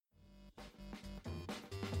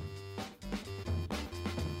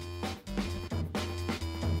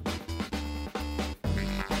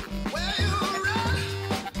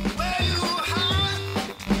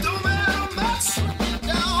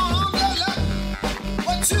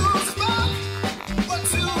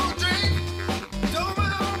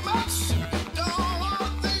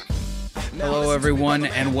Hello, everyone,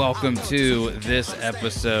 and welcome to this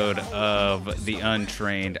episode of The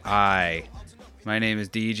Untrained Eye. My name is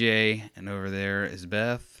DJ, and over there is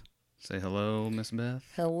Beth. Say hello, Miss Beth.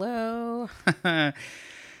 Hello.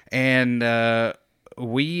 And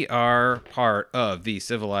we are part of the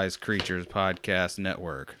Civilized Creatures Podcast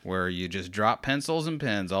Network, where you just drop pencils and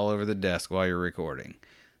pens all over the desk while you're recording.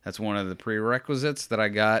 That's one of the prerequisites that I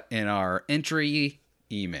got in our entry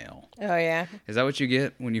email. Oh, yeah? Is that what you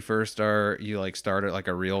get when you first start? You start at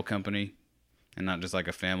a real company and not just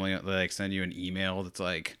a family? They send you an email that's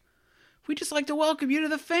like, "We just like to welcome you to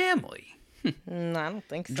the family." I don't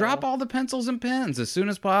think so. Drop all the pencils and pens as soon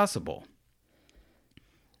as possible.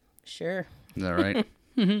 Sure. Is that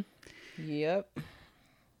right? Yep.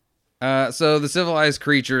 So the Civilized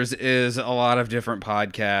Creatures is a lot of different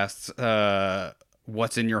podcasts.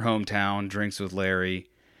 What's in Your Hometown? Drinks with Larry.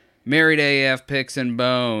 Married AF, Picks and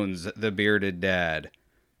Bones, The Bearded Dad.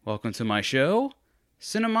 Welcome to my show,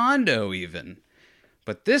 Cinemondo even.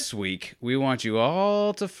 But this week, we want you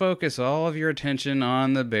all to focus all of your attention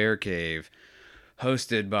on The Bear Cave,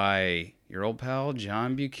 hosted by your old pal,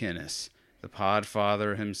 John Buchanan, the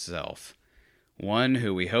Podfather himself. One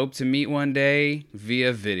who we hope to meet one day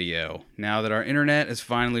via video. Now that our internet is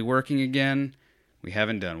finally working again, we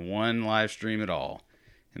haven't done one live stream at all.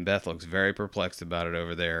 And Beth looks very perplexed about it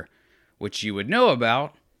over there, which you would know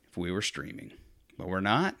about if we were streaming. But we're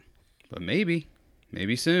not. But maybe.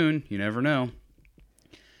 Maybe soon. You never know.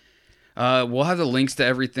 We'll have the links to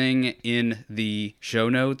everything in the show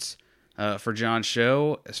notes for John's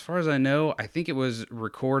show. As far as I know, I think it was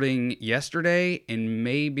recording yesterday and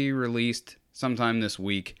may be released sometime this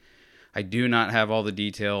week. I do not have all the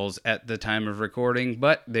details at the time of recording,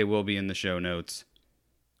 but they will be in the show notes.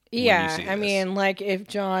 Yeah, I mean, if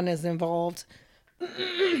John is involved,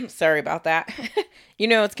 sorry about that,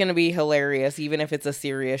 it's going to be hilarious, even if it's a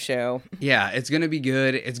serious show. Yeah, it's going to be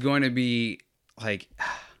good. It's going to be, I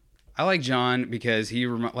like John because he,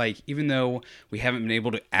 even though we haven't been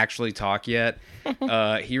able to actually talk yet,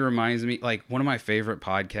 he reminds me, one of my favorite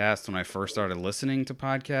podcasts when I first started listening to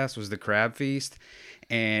podcasts was The Crab Feast,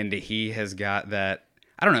 and he has got that,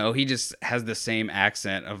 I don't know, he just has the same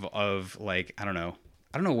accent of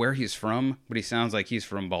I don't know where he's from, but he sounds like he's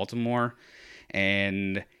from Baltimore,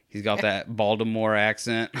 and he's got that Baltimore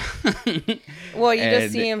accent. Well, you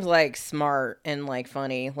just see him smart and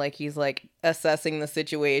funny, he's assessing the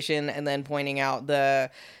situation and then pointing out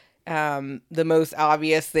the most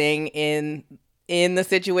obvious thing in the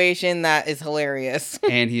situation that is hilarious.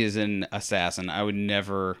 And he is an assassin. I would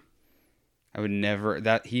never.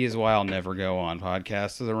 That he is why I'll never go on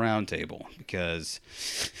podcasts of the Round Table because.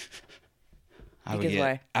 I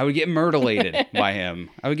would get murderlated by him.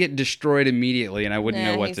 I would get destroyed immediately, and I wouldn't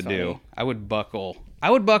know what to do. I would buckle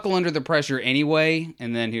under the pressure anyway,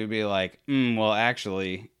 and then he would be like, well,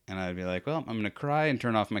 actually, and I'd be like, well, I'm going to cry and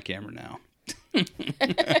turn off my camera now.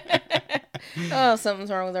 Oh, something's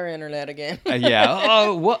wrong with our internet again. Yeah.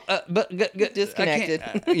 Oh, what? Disconnected.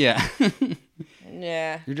 Yeah.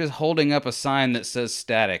 Yeah. You're just holding up a sign that says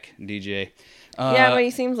static, DJ. Yeah, but he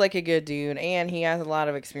seems like a good dude, and he has a lot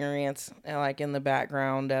of experience, in the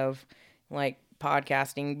background of,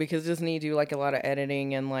 podcasting, because doesn't he do, a lot of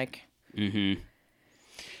editing and, Mm-hmm.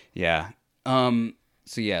 Yeah.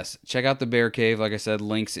 So, yes, check out The Bear Cave. Like I said,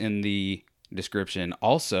 links in the description.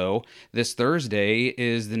 Also, this Thursday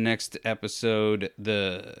is the next episode.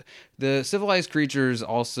 The Civilized Creatures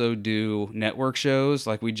also do network shows,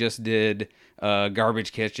 we just did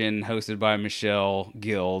Garbage Kitchen, hosted by Michelle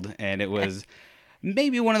Guild, and it was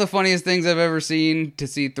maybe one of the funniest things I've ever seen, to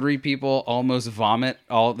see three people almost vomit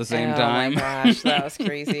all at the same time. Oh my gosh, that was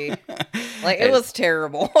crazy. It was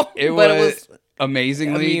terrible. It was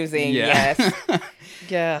amazingly amusing. Yeah. Yes.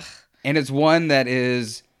 Yeah. And it's one that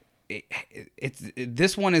is.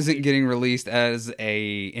 This one isn't getting released as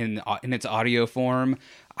in its audio form.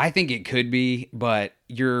 I think it could be, but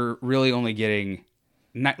you're really only getting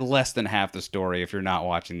less than half the story if you're not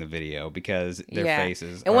watching the video, because their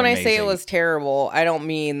faces. And when amazing. I say it was terrible, I don't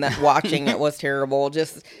mean that watching it was terrible.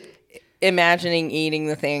 Just imagining eating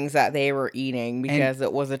the things that they were eating, because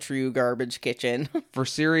it was a true garbage kitchen. For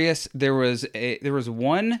serious, there was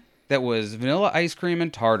one that was vanilla ice cream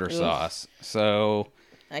and tartar sauce. So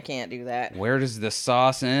I can't do that. Where does the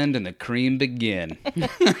sauce end and the cream begin?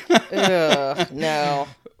 Ugh, no.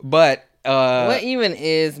 But what even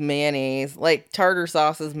is mayonnaise? Tartar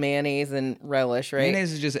sauce is mayonnaise and relish, right?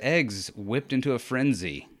 Mayonnaise is just eggs whipped into a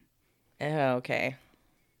frenzy. Oh, okay.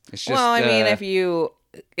 It's just, well, I mean,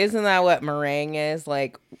 isn't that what meringue is?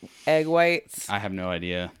 Egg whites? I have no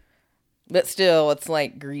idea. But still, it's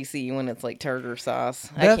like greasy when it's like tartar sauce.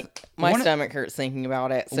 My stomach hurts thinking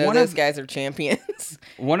about it. So those guys are champions.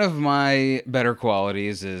 One of my better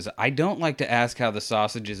qualities is I don't like to ask how the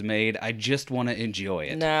sausage is made. I just want to enjoy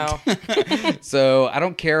it. No. So I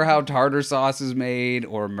don't care how tartar sauce is made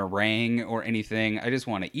or meringue or anything. I just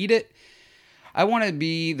want to eat it. I want to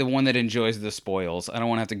be the one that enjoys the spoils. I don't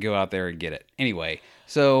want to have to go out there and get it. Anyway,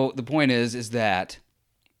 so the point is that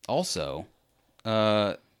also,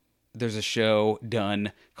 there's a show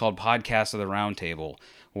done called Podcast of the Round Table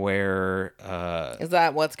where... is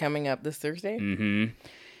that what's coming up this Thursday? Mm-hmm.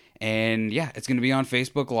 And yeah, it's going to be on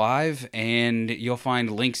Facebook Live, and you'll find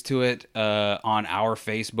links to it on our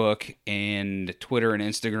Facebook and Twitter and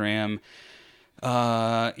Instagram.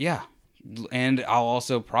 Yeah. And I'll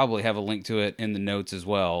also probably have a link to it in the notes as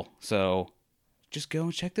well. So just go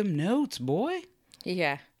and check them notes, boy.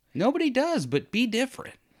 Yeah. Nobody does, but be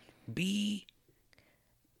different.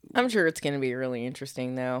 I'm sure it's going to be really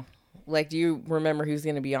interesting, though. Like, do you remember who's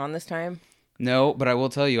going to be on this time? No, but I will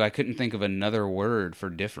tell you, I couldn't think of another word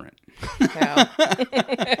for different.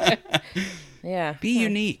 Yeah. Be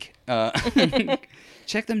unique.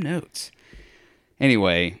 Check them notes.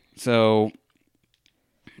 Anyway, so...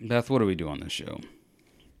 Beth, what do we do on this show?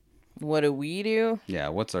 What do we do? Yeah,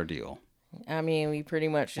 what's our deal? I mean, we pretty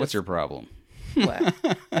much just... What's your problem? What?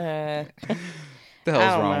 The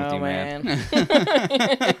hell's wrong with you, man?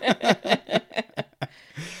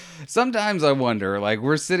 Sometimes I wonder, like,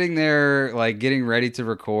 we're sitting there, like, getting ready to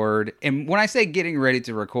record. And when I say getting ready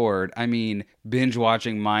to record, I mean binge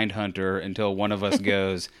watching Mindhunter until one of us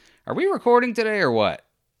goes, are we recording today or what?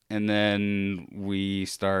 And then we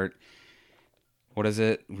start... What is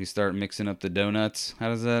it? We start mixing up the donuts. How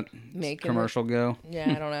does that commercial go? Yeah,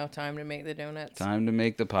 I don't know. Time to make the donuts. Time to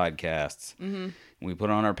make the podcasts. Mm-hmm. We put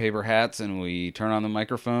on our paper hats and we turn on the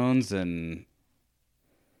microphones and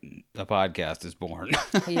a podcast is born.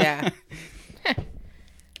 Yeah.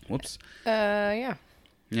 Whoops. Yeah.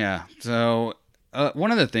 Yeah. So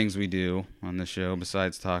one of the things we do on the show,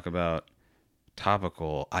 besides talk about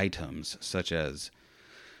topical items such as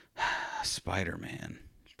Spider-Man,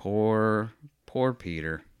 Poor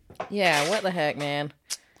Peter. Yeah, what the heck, man?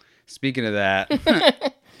 Speaking of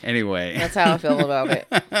that, anyway. That's how I feel about it.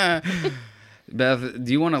 Beth,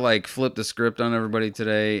 do you want to, like, flip the script on everybody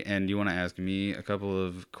today, and do you want to ask me a couple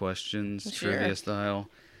of questions, sure. Trivia style?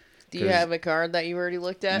 Do you have a card that you already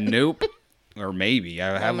looked at? Nope. Or maybe.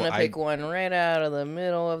 I'm going to pick one right out of the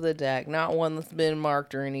middle of the deck. Not one that's been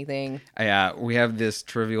marked or anything. Yeah, we have this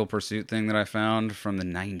Trivial Pursuit thing that I found from the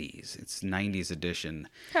 90s. It's 90s edition.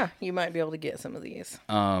 Huh, you might be able to get some of these.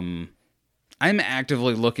 I'm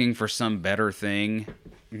actively looking for some better thing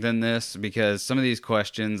than this because some of these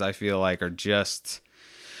questions I feel like are just...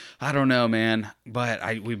 I don't know, man.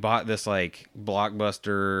 But we bought this, like,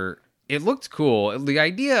 Blockbuster... It looked cool. The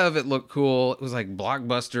idea of it looked cool. It was like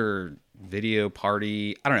Blockbuster... video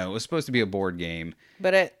party. I don't know. It was supposed to be a board game.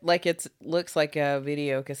 But it looks like a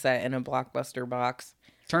video cassette in a Blockbuster box.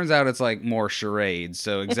 Turns out it's like more charades.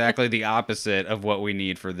 So exactly the opposite of what we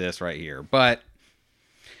need for this right here. But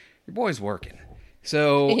your boy's working.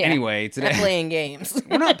 So anyway, today I'm playing games.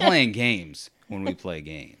 We're not playing games when we play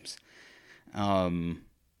games.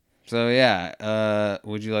 So yeah,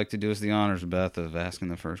 would you like to do us the honors, Beth, of asking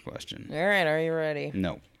the first question? All right, are you ready?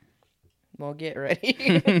 No. Well, get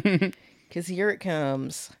ready. Because here it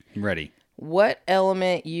comes. Ready. What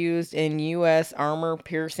element used in U.S.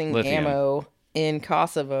 armor-piercing ammo in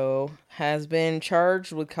Kosovo has been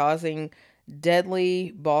charged with causing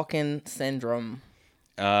deadly Balkan syndrome?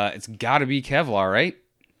 It's got to be Kevlar, right?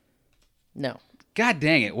 No. God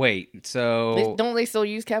dang it. Wait, so... Don't they still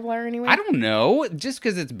use Kevlar anyway? I don't know. Just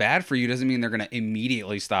because it's bad for you doesn't mean they're going to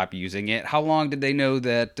immediately stop using it. How long did they know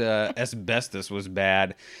that asbestos was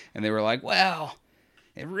bad? And they were like, well,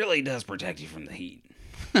 it really does protect you from the heat.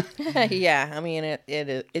 Yeah, I mean,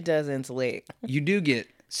 it does insulate. You do get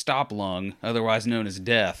stop lung, otherwise known as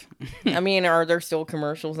death. I mean, are there still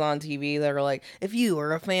commercials on TV that are like, if you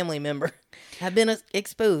or a family member have been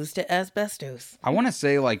exposed to asbestos? I want to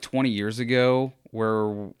say like 20 years ago,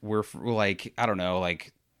 where we're like, I don't know,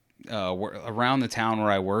 like around the town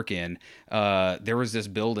where I work in, there was this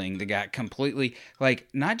building that got completely, like,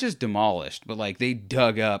 not just demolished, but like they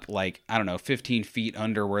dug up, like, I don't know, 15 feet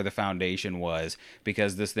under where the foundation was,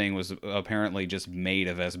 because this thing was apparently just made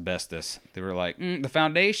of asbestos. They were like, the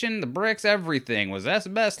foundation, the bricks, everything was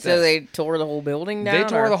asbestos. So they tore the whole building down? They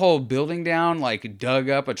tore the whole building down, like dug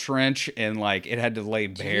up a trench, and like it had to lay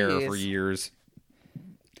bare for years.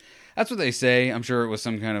 That's what they say. I'm sure it was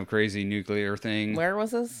some kind of crazy nuclear thing. Where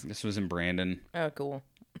was this? This was in Brandon. Oh, cool.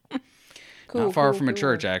 Not far from a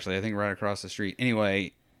church, actually. I think right across the street.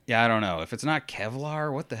 Anyway, Yeah, I don't know. If it's not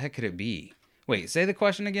Kevlar, what the heck could it be? Wait, say the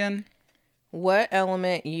question again. What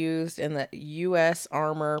element used in the U.S.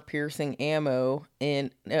 armor-piercing ammo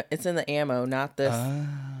it's in the ammo, not this.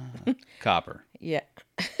 Copper. Yeah.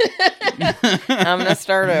 I'm going to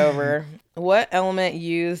start over. What element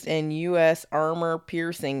used in U.S.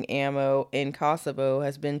 armor-piercing ammo in Kosovo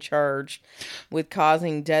has been charged with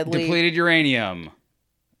causing deadly... Depleted uranium.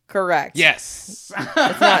 Correct. Yes.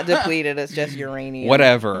 It's not depleted, it's just uranium.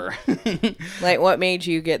 Whatever. Like, what made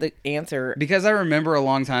you get the answer? Because I remember a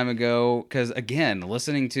long time ago, because, again,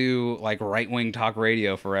 listening to, like, right-wing talk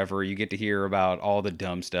radio forever, you get to hear about all the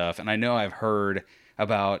dumb stuff. And I know I've heard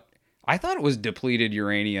about... I thought it was depleted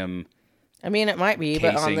uranium. I mean, it might be,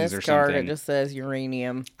 but on this card something. it just says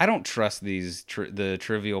uranium. I don't trust these the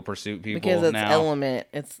Trivial Pursuit people because it's now. element.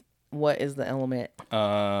 It's what is the element?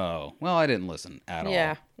 Oh, well, I didn't listen at all.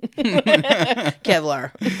 Yeah,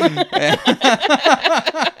 Kevlar.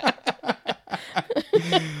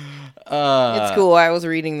 It's cool. I was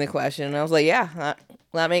reading the question and I was like, yeah,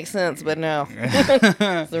 that makes sense, but no,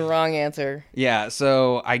 it's the wrong answer. Yeah,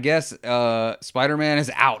 so I guess Spider-Man is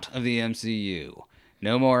out of the MCU.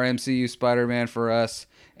 No more MCU Spider-Man for us,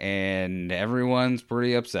 and everyone's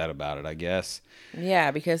pretty upset about it, I guess. Yeah,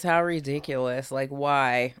 because how ridiculous. Like,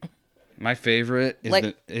 why? My favorite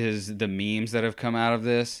is the memes that have come out of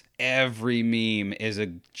this. Every meme is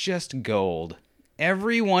just gold.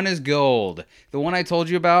 Everyone is gold. The one I told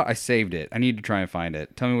you about, I saved it. I need to try and find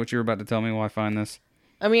it. Tell me what you're about to tell me while I find this.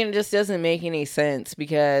 I mean, it just doesn't make any sense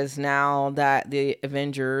because now that the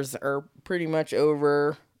Avengers are pretty much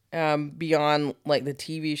over, beyond like the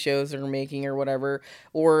TV shows they're making or whatever,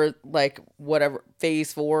 or like whatever,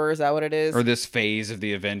 phase 4, is that what it is? Or this phase of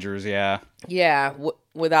the Avengers, yeah. Yeah,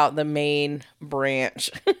 without the main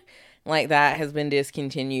branch. Like that has been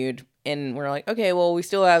discontinued. And we're like, okay, well, we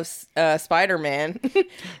still have Spider-Man.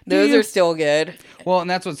 Those are still good. Well, and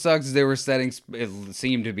that's what sucks is it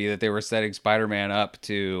seemed to be that they were setting Spider-Man up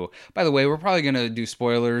to, by the way, we're probably going to do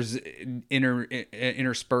spoilers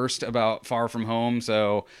interspersed about Far From Home,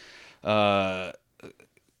 so... yeah,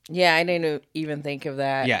 I didn't even think of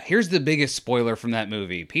that. Yeah, here's the biggest spoiler from that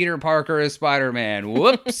movie. Peter Parker is Spider-Man.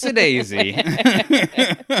 Whoops-a-daisy.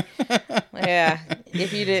 Yeah,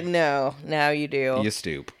 if you didn't know, now you do. You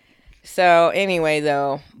stoop. So anyway,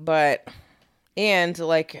 though, I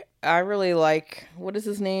really like, what is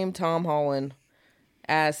his name? Tom Holland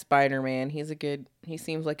as Spider-Man. He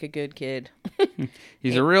seems like a good kid.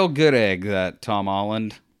 He's a real good egg, that Tom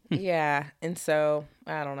Holland. Yeah, and so,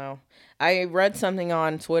 I don't know. I read something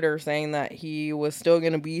on Twitter saying that he was still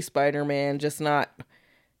going to be Spider-Man, just not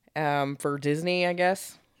for Disney, I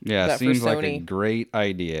guess. Yeah, seems like a great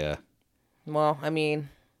idea. Well, I mean...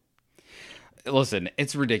 Listen,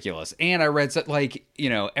 it's ridiculous. And I read,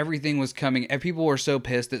 everything was coming, and people were so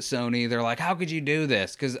pissed at Sony. They're like, how could you do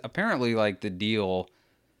this? Because apparently, the deal,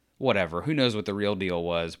 whatever, who knows what the real deal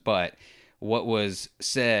was, but what was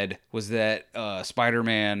said was that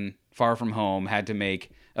Spider-Man Far From Home had to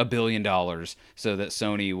make $1 billion so that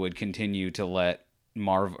Sony would continue to let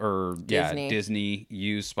Disney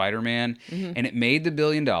use Spider-Man. Mm-hmm. And it made the $1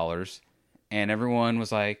 billion, and everyone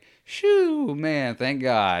was like, shoo, man, thank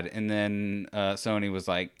God. And then Sony was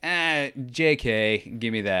like, JK,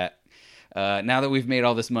 give me that. Now that we've made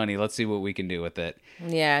all this money, let's see what we can do with it.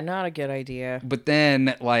 Yeah, not a good idea. But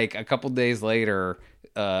then, a couple days later,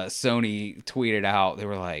 Sony tweeted out, they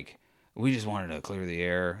were like, we just wanted to clear the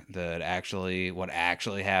air that what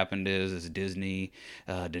actually happened is Disney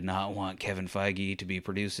did not want Kevin Feige to be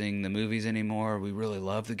producing the movies anymore. We really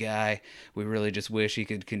love the guy. We really just wish he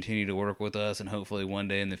could continue to work with us, and hopefully one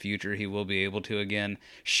day in the future he will be able to again.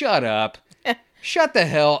 Shut up. Shut the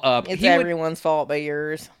hell up. It's everyone's fault but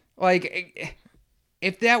yours.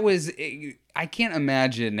 If that was... I can't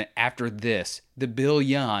imagine after this, the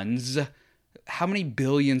billions... How many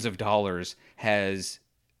billions of dollars has...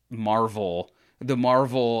 the Marvel,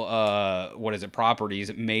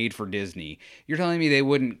 properties made for Disney? You're telling me they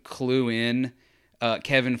wouldn't clue in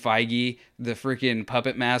Kevin Feige, the freaking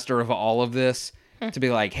puppet master of all of this, to be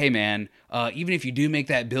like, hey man, even if you do make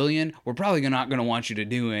that $1 billion, we're probably not going to want you to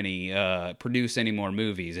do produce any more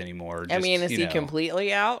movies anymore. Is he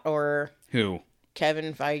completely out, or who?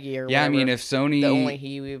 Kevin Feige or yeah, whatever? If Sony... The only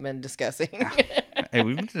he we've been discussing. Hey,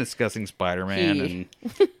 we've been discussing Spider-Man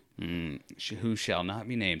and... who shall not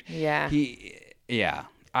be named. Yeah.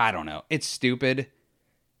 I don't know. It's stupid.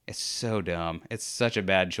 It's so dumb. It's such a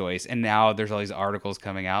bad choice. And now there's all these articles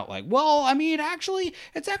coming out like, well, I mean, actually,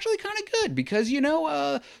 it's actually kind of good because,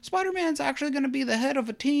 Spider-Man's actually going to be the head of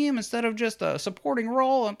a team instead of just a supporting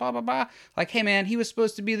role and blah, blah, blah. Like, hey, man, he was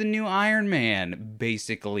supposed to be the new Iron Man,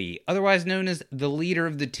 basically, otherwise known as the leader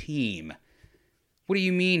of the team. What do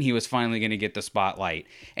you mean he was finally going to get the spotlight?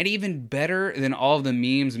 And even better than all of the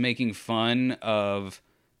memes making fun of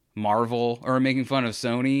Marvel or making fun of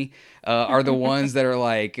Sony are the ones that are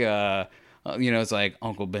like, it's like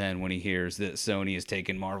Uncle Ben when he hears that Sony is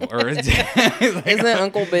taking Marvel. Or like, isn't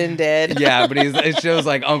Uncle Ben dead? Yeah, but it shows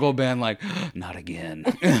like Uncle Ben like, not again.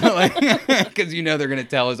 Because they're going to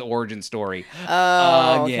tell his origin story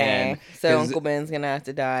again. Okay. So Uncle Ben's going to have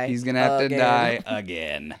to die. He's going to have to die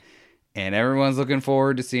again. And everyone's looking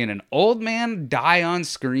forward to seeing an old man die on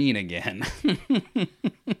screen again.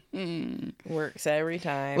 Works every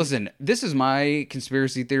time. Listen, this is my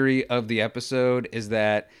conspiracy theory of the episode, is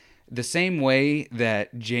that the same way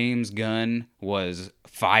that James Gunn was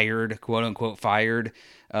fired, quote unquote fired,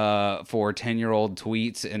 for 10-year-old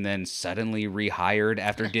tweets and then suddenly rehired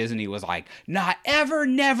after Disney was like, not ever,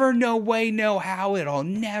 never, no way, no how, it'll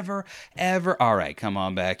never, ever. All right, come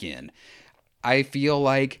on back in. I feel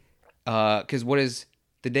like, because what is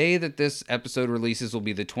the day that this episode releases will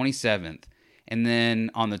be the 27th. And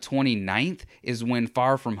then on the 29th is when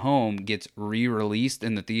Far From Home gets re-released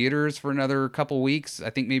in the theaters for another couple weeks. I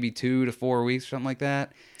think maybe 2 to 4 weeks, something like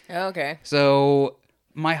that. Okay. So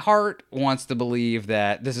my heart wants to believe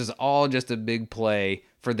that this is all just a big play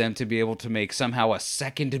for them to be able to make somehow a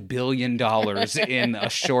second $1 billion in a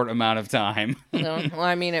short amount of time. No, well,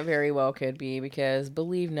 I mean, it very well could be, because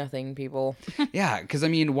believe nothing, people. Yeah, because I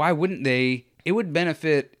mean, why wouldn't they? It would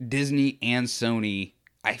benefit Disney and Sony,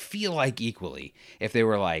 I feel like, equally, if they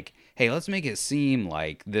were like, hey, let's make it seem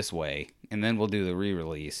like this way, and then we'll do the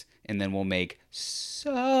re-release, and then we'll make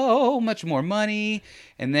so much more money,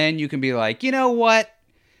 and then you can be like, you know what?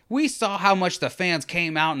 We saw how much the fans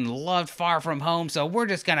came out and loved Far From Home, so we're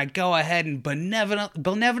just going to go ahead and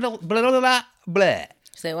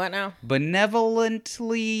Say what now?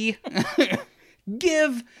 benevolently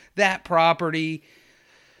give that property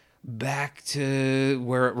back to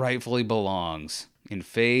where it rightfully belongs. In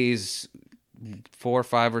phase 4,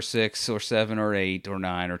 5, or 6, or 7, or 8, or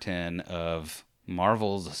 9, or 10 of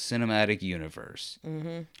Marvel's cinematic universe.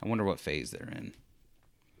 Mm-hmm. I wonder what phase they're in.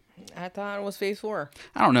 I thought it was phase 4.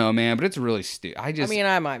 I don't know, man, but it's really stupid.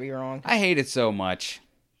 I might be wrong. I hate it so much.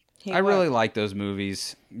 I really like those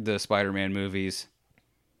movies, the Spider-Man movies.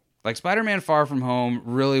 Like, Spider-Man Far From Home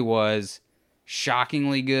really was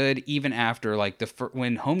shockingly good, even after, like,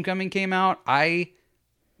 when Homecoming came out. I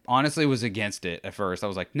honestly was against it at first. I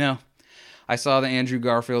was like, no. I saw the Andrew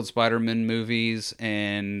Garfield Spider-Man movies,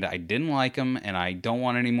 and I didn't like them, and I don't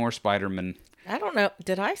want any more Spider-Man. I don't know.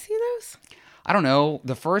 Did I see those? I don't know.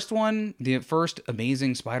 The first one, the first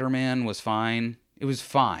Amazing Spider-Man was fine. It was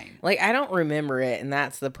fine. Like, I don't remember it, and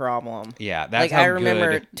that's the problem. Yeah, that's like, how I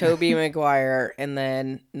remember good. Tobey Maguire, and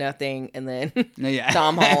then nothing, and then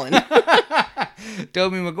Tom Holland.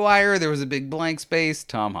 Tobey Maguire, there was a big blank space,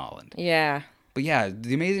 Tom Holland. Yeah. But yeah,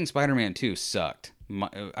 The Amazing Spider-Man 2 sucked.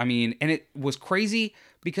 I mean, and it was crazy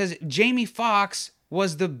because Jamie Foxx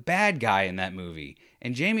was the bad guy in that movie.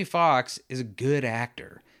 And Jamie Foxx is a good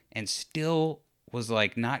actor and still was,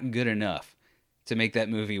 like, not good enough to make that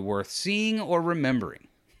movie worth seeing or remembering.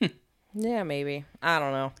 Yeah, maybe. I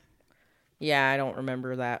don't know. Yeah, I don't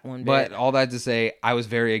remember that one bit. But all that to say, I was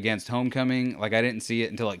very against Homecoming. Like, I didn't see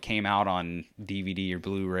it until it came out on DVD or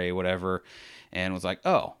Blu-ray, whatever, and was like,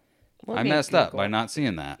 oh, I messed up by not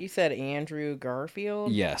seeing that. You said Andrew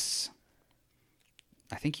Garfield? Yes.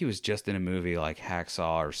 I think he was just in a movie like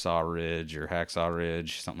Hacksaw or Saw Ridge or Hacksaw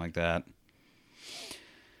Ridge, something like that.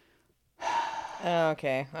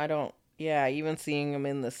 Okay, I don't... Yeah, even seeing him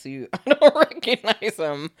in the suit, I don't recognize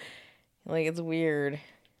him. Like, it's weird.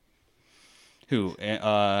 Who?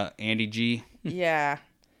 Andy G? Yeah.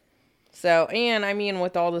 So, and, I mean,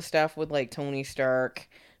 with all the stuff with, like, Tony Stark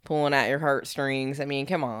pulling at your heartstrings, I mean,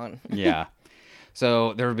 come on. Yeah.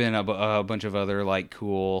 So, there have been a bunch of other, like,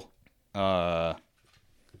 cool... what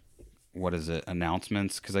is it?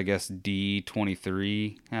 Announcements? Because I guess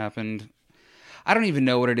D23 happened. I don't even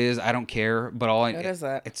know what it is. I don't care. But what is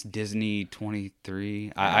that? It's Disney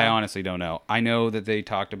 23. I honestly don't know. I know that they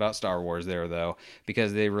talked about Star Wars there, though,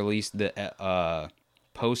 because they released the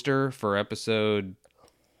poster for episode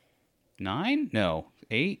 9? No,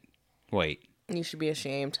 8? Wait. You should be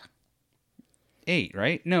ashamed. 8,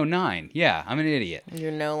 right? No, 9. Yeah, I'm an idiot.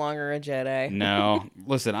 You're no longer a Jedi. No.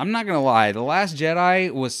 Listen, I'm not going to lie. The Last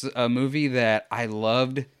Jedi was a movie that I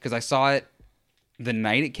loved because I saw it the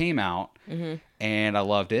night it came out. Mm-hmm. and I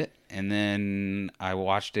loved it. And then I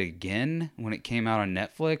watched it again when it came out on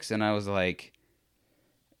Netflix, and I was like,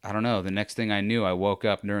 I don't know. The next thing I knew, I woke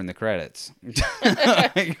up during the credits.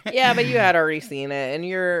 Yeah, but you had already seen it, and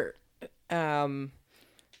you're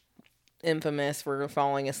infamous for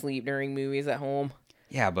falling asleep during movies at home.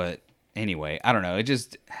 Yeah, but anyway, I don't know. It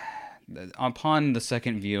just, upon the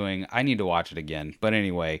second viewing, I need to watch it again. But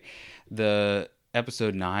anyway, the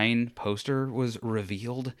episode 9 poster was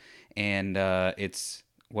revealed, and it's,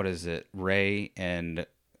 what is it? Ray and,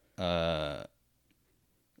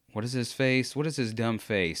 what is his face? What is his dumb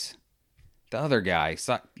face? The other guy,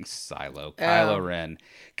 Kylo Ren.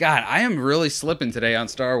 God, I am really slipping today on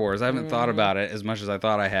Star Wars. I haven't thought about it as much as I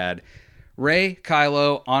thought I had. Rey,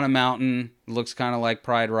 Kylo on a mountain, looks kind of like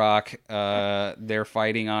Pride Rock. They're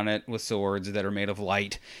fighting on it with swords that are made of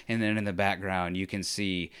light, and then in the background you can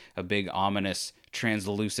see a big ominous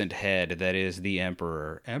translucent head that is the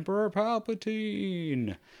Emperor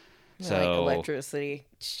Palpatine. So like electricity.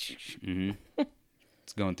 Mm-hmm.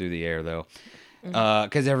 It's going through the air though.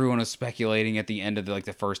 Because everyone was speculating at the end of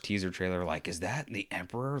the first teaser trailer, like, is that the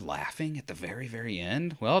Emperor laughing at the very, very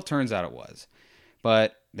end? Well, it turns out it was.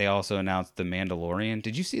 But they also announced The Mandalorian.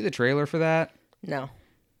 Did you see the trailer for that? No.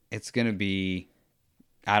 It's gonna be,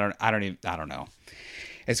 I don't know.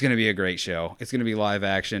 It's gonna be a great show. It's gonna be live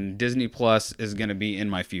action. Disney Plus is gonna be in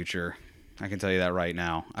my future. I can tell you that right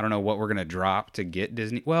now. I don't know what we're gonna drop to get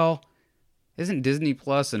Disney. Well, isn't Disney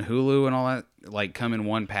Plus and Hulu and all that come in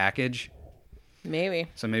one package? Maybe.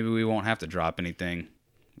 So maybe we won't have to drop anything.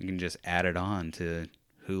 We can just add it on to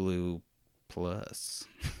Hulu Plus.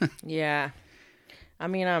 Yeah. I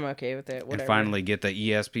mean, I'm okay with it. Whatever. And finally get the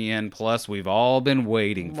ESPN Plus we've all been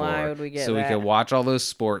waiting for. Why would we get so that? we can watch all those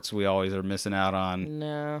sports we always are missing out on.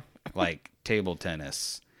 No. Like table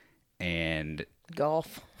tennis and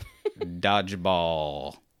golf.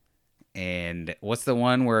 Dodgeball. And what's the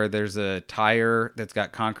one where there's a tire that's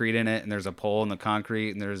got concrete in it and there's a pole in the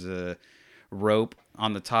concrete and there's a rope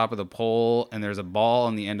on the top of the pole and there's a ball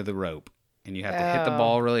on the end of the rope and you have to hit the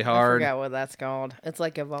ball really hard. I forgot what that's called. It's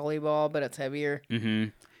like a volleyball, but it's heavier. Mm-hmm.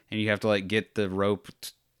 And you have to get the rope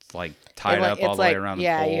tied up all the way around the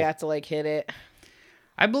pole. Yeah, you have to hit it.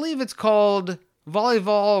 I believe it's called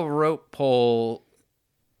volleyball rope pole.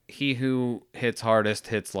 He who hits hardest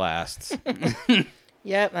hits last.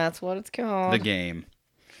 Yep, that's what it's called. The game.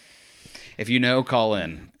 If you know, call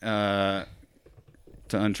in. To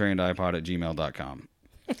untrainedipod@gmail.com.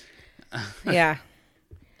 Yeah.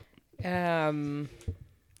 Got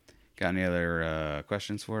any other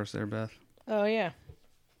questions for us there, Beth? Oh, yeah.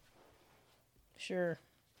 Sure.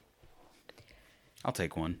 I'll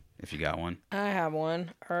take one if you got one. I have one.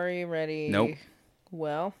 Are you ready? Nope.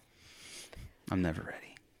 Well, I'm never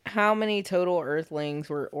ready. How many total Earthlings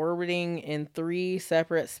were orbiting in 3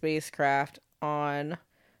 separate spacecraft on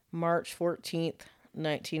March 14th,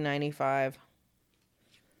 1995?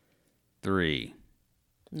 3.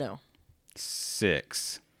 No.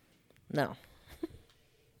 6. No.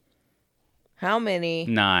 How many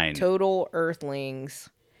 9 total Earthlings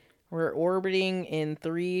were orbiting in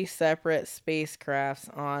 3 separate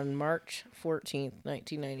spacecrafts on March 14th,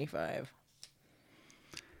 1995?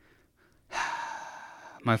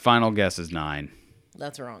 My final guess is 9.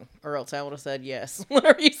 That's wrong. Or else I would have said yes.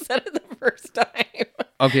 Whenever you said it the first time.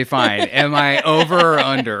 Okay, fine. Am I over or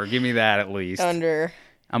under? Give me that at least. Under.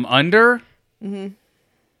 I'm under? Mm-hmm.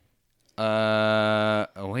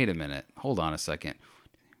 Oh, wait a minute. Hold on a second.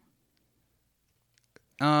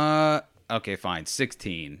 Okay, fine.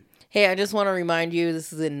 16. Hey, I just want to remind you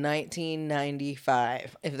this is in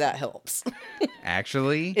 1995, if that helps.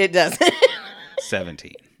 Actually, It doesn't.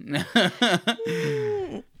 17.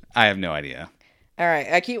 I have no idea. All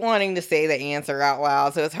right, I keep wanting to say the answer out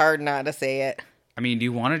loud, so it's hard not to say it. I mean, do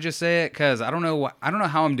you want to just say it? Because I don't know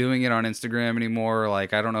how I'm doing it on Instagram anymore. I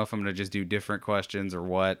don't know if I'm going to just do different questions or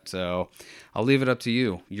what. So I'll leave it up to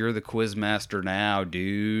you. You're the quiz master now,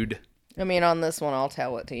 dude. I mean, on this one, I'll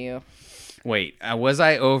tell it to you. Wait, did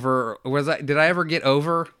I ever get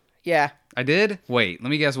over? Yeah. I did? Wait, let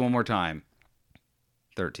me guess one more time.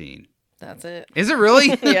 13. That's it. Is it really?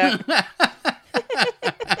 Yeah.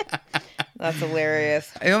 That's hilarious.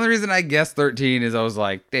 The only reason I guessed 13 is I was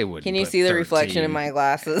like, they wouldn't. Can you see the 13. reflection in my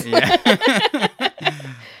glasses? Yeah.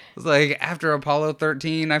 It's like after Apollo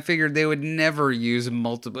 13, I figured they would never use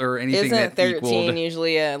multiple or anything Isn't that 13 equaled.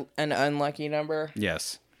 usually an unlucky number?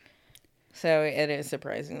 Yes. So it is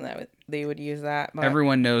surprising that they would use that. But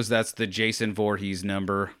Everyone knows that's the Jason Voorhees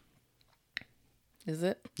number. Is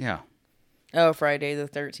it? Yeah. Oh, Friday the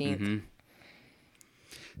 13th. Mm-hmm.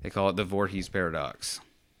 They call it the Voorhees paradox.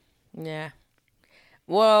 Yeah.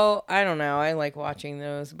 Well, I don't know. I like watching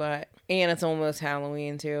those, and it's almost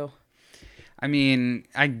Halloween too. I mean,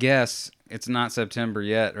 I guess it's not September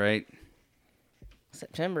yet, right?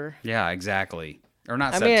 September. Yeah, exactly. Or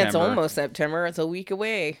not I September. mean, it's almost September. It's a week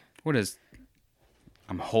away. What is...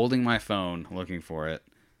 I'm holding my phone looking for it.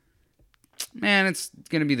 Man, it's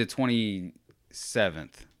going to be the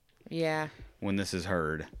 27th. Yeah. When this is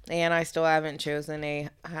heard. And I still haven't chosen a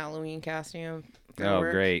Halloween costume. Oh,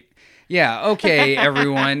 great. Yeah, okay,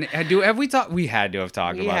 everyone. Have we talked? We had to have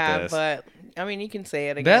talked about this. Yeah, but I mean, you can say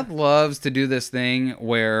it again. Beth loves to do this thing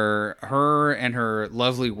where her and her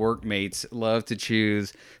lovely workmates love to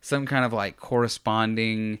choose some kind of like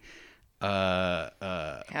corresponding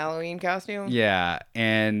Halloween costume. Yeah,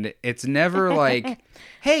 and it's never like,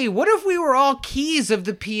 hey, what if we were all keys of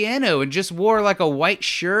the piano and just wore like a white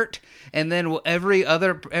shirt, and then every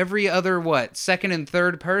other what, second and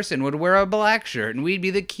third person would wear a black shirt, and we'd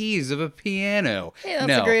be the keys of a piano. Hey,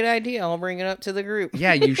 that's a great idea. I'll bring it up to the group.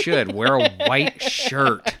 Yeah, you should wear a white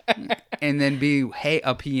shirt and then be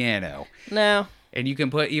a piano. No. And you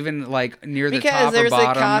can put even like near the top or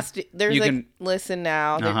bottom. Listen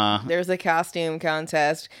now. There's a costume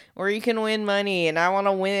contest where you can win money, and I want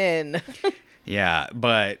to win. Yeah,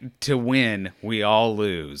 but to win, we all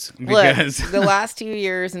lose because Look, the last 2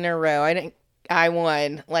 years in a row, I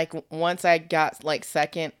won. Like once I got like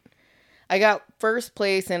second, I got first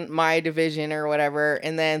place in my division or whatever,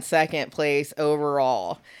 and then second place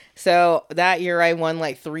overall. So that year I won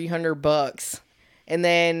like $300, and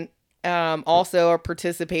then. Also a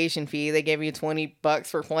participation fee. They gave you $20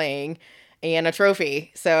 for playing and a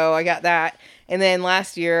trophy. So I got that. And then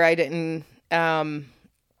last year I didn't,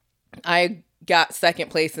 I got second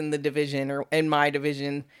place in the division or in my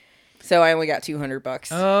division. So I only got $200.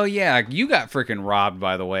 Oh yeah. You got freaking robbed,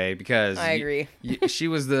 by the way, because I agree. She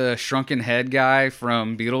was the shrunken head guy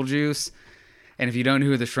from Beetlejuice. And if you don't know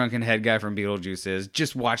who the shrunken head guy from Beetlejuice is,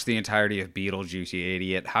 just watch the entirety of Beetlejuice, you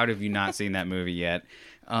idiot. How have you not seen that movie yet?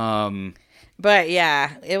 But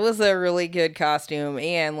yeah, it was a really good costume,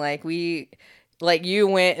 and you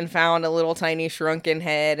went and found a little tiny shrunken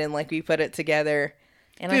head, and like we put it together.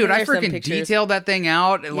 And dude, I freaking detailed that thing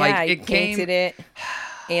out. Yeah, like it painted it,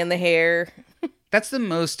 and the hair. That's the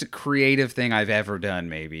most creative thing I've ever done.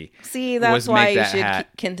 Maybe. See, that's why you should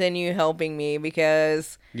continue helping me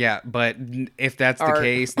because. Yeah, but if that's the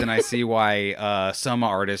case, then I see why some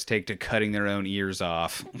artists take to cutting their own ears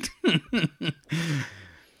off.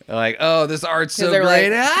 Like, oh, this art's so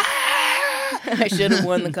great. Like, I should have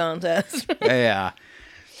won the contest. Yeah.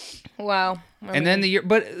 Wow. And then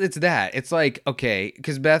but it's that. It's like, okay,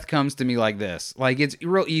 because Beth comes to me like this. Like, it's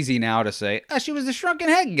real easy now to say, she was the shrunken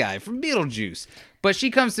head guy from Beetlejuice. But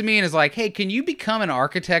she comes to me and is like, hey, can you become an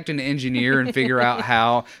architect and engineer and figure out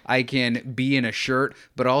how I can be in a shirt,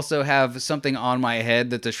 but also have something on my head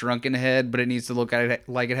that's a shrunken head, but it needs to look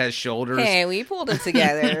like it has shoulders? Hey, we pulled it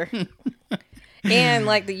together. And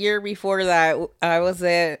like the year before that, I was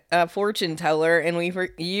a fortune teller, and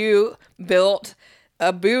you built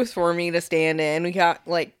a booth for me to stand in. We got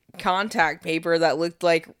like contact paper that looked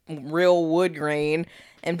like real wood grain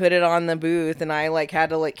and put it on the booth, and I like had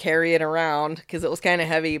to like carry it around because it was kind of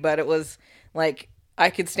heavy, but it was like I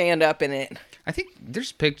could stand up in it. I think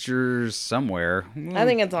there's pictures somewhere. I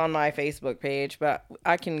think it's on my Facebook page, but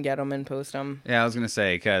I can get them and post them. Yeah, I was gonna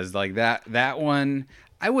say because like that one.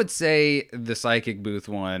 I would say the psychic booth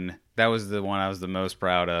one, that was the one I was the most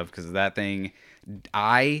proud of because that thing,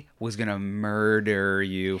 I was going to murder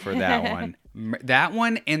you for that one. That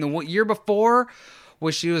one, and the year before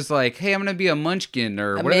was she was like, hey, I'm going to be a munchkin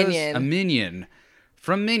or a minion. A minion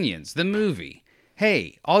from Minions, the movie.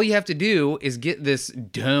 Hey, all you have to do is get this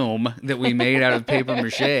dome that we made out of paper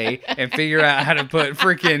mache and figure out how to put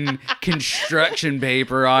freaking construction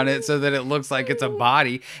paper on it so that it looks like it's a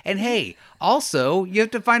body. And hey, also, you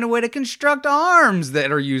have to find a way to construct arms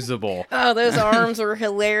that are usable. Oh, those arms were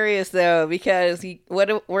hilarious though, because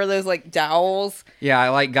what were those like dowels? Yeah, I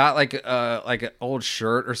like got like an old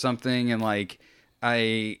shirt or something, and like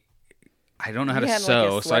I don't know how to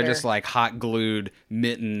sew, so I just like hot glued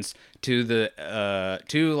mittens to the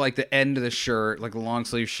like the end of the shirt, like a long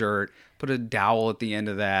sleeve shirt. Put a dowel at the end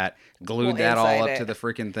of that, glued that all up to the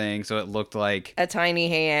freaking thing, so it looked like a tiny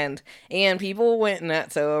hand. And people went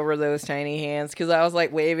nuts over those tiny hands because I was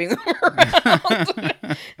like waving them around.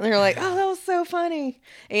 And they're like, "Oh, that was so funny.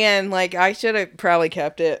 And like, I should have probably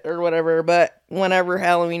kept it or whatever, but whenever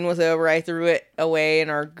Halloween was over, I threw it away in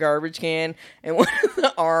our garbage can, and one of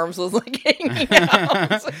the arms was like hanging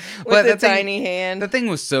out with a tiny hand. The thing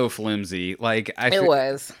was so flimsy. Like, it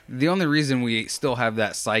was. The only reason we still have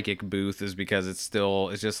that psychic booth is because it's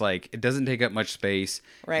just like, it doesn't take up much space,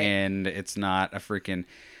 right? And it's not a freaking.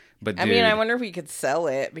 But dude, I mean, I wonder if we could sell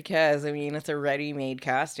it, because I mean, it's a ready-made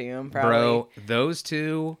costume, probably. Bro, those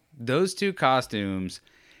two costumes,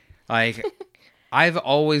 like, I've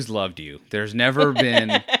always loved you. There's never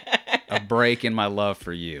been a break in my love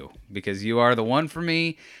for you, because you are the one for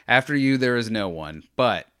me. After you, there is no one.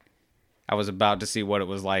 But I was about to see what it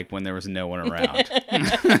was like when there was no one around.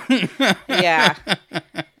 Yeah.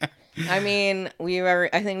 I mean,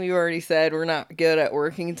 I think we already said we're not good at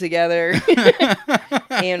working together.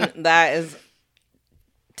 And that is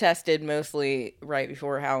tested mostly right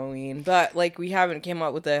before Halloween. But, like, we haven't came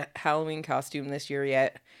up with a Halloween costume this year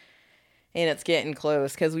yet. And it's getting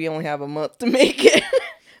close, because we only have a month to make it.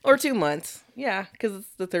 Or 2 months. Yeah, because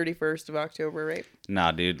it's the 31st of October, right?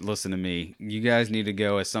 Nah, dude, listen to me. You guys need to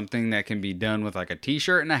go as something that can be done with, like, a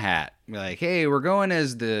t-shirt and a hat. Be like, hey, we're going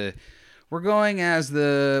as the...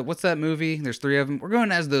 what's that movie? There's 3 of them. We're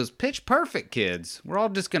going as those Pitch Perfect kids. We're all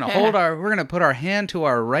just going to we're going to put our hand to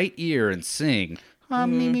our right ear and sing.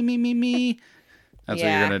 Me. That's what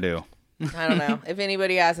you're going to do. I don't know. If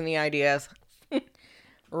anybody has any ideas,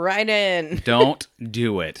 write in. Don't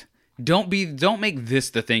do it. Don't make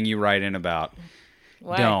this the thing you write in about.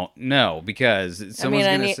 Why? Don't. No, because someone's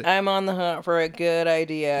going to say... I'm on the hunt for a good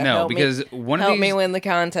idea. No, help me win the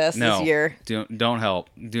contest this year. Don't help.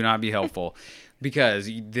 Do not be helpful. Because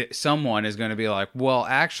someone is going to be like, well,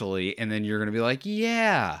 actually, and then you're going to be like,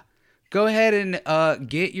 yeah, go ahead and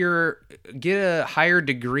get a higher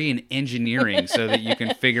degree in engineering so that you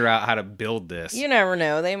can figure out how to build this. You never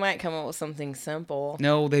know. They might come up with something simple.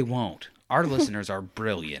 No, they won't. Our listeners are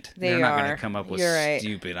brilliant. They're not going to come up with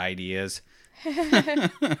stupid ideas. I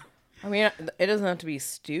mean, it doesn't have to be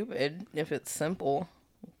stupid if it's simple.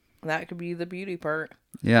 That could be the beauty part.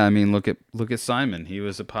 Yeah, I mean, look at Simon. He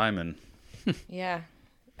was a pieman. Yeah.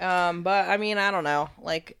 But I mean, I don't know.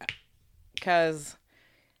 Like, because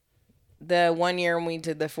the one year when we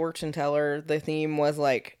did the fortune teller, the theme was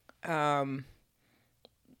like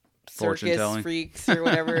circus freaks or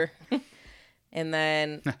whatever. And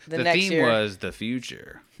then the next theme year was the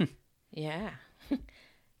future. Yeah.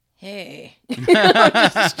 Hey.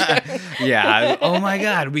 Yeah. Oh my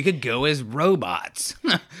God. We could go as robots.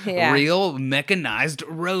 Yeah. Real mechanized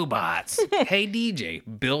robots. Hey DJ,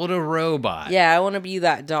 build a robot. Yeah, I want to be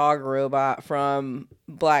that dog robot from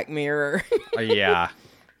Black Mirror. Yeah.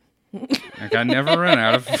 Like, I never run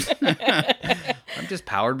out of... I'm just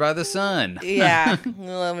powered by the sun. Yeah.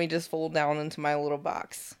 Let me just fold down into my little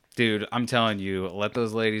box. Dude, I'm telling you, let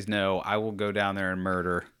those ladies know I will go down there and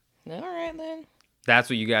murder. All right, then. That's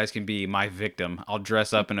what you guys can be, my victim. I'll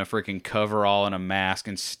dress up in a freaking coverall and a mask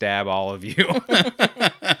and stab all of you. All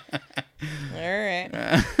right.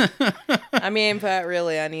 I mean, but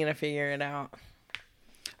really, I need to figure it out.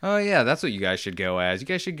 Oh, yeah, that's what you guys should go as. You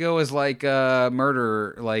guys should go as, like,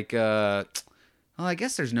 murder, like, well, I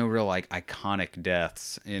guess there's no real, like, iconic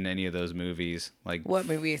deaths in any of those movies. Like, what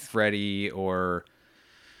movies? Freddy or...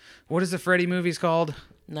 What is the Freddy movies called?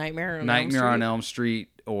 Nightmare on Elm Street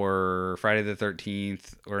or Friday the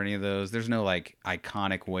 13th or any of those. There's no, like,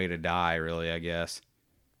 iconic way to die, really, I guess.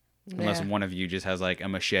 Yeah. Unless one of you just has, like, a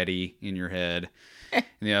machete in your head. And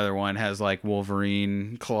the other one has, like,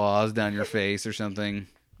 Wolverine claws down your face or something.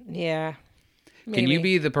 Yeah. Maybe. Can you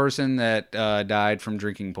be the person that died from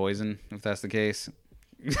drinking poison, if that's the case?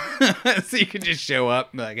 So you can just show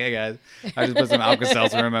up and be like, hey, guys, I just put some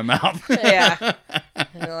Alka-Seltzer in my mouth. Yeah.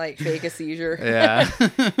 And, like, fake a seizure. Yeah.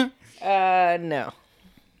 No.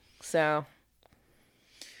 So,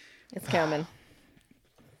 it's coming.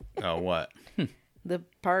 Oh, what? The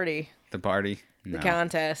party. The party? No. The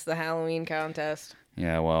contest. The Halloween contest.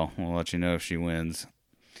 Yeah, well, we'll let you know if she wins.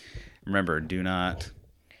 Remember, do not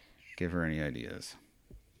give her any ideas.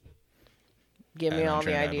 Give me all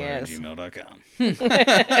the ideas. gmail.com.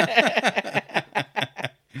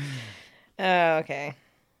 Oh, okay.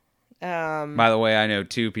 By the way, I know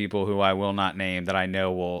 2 people who I will not name that I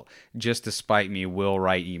know will, just to spite me, will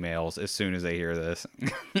write emails as soon as they hear this.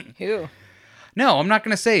 Who? No, I'm not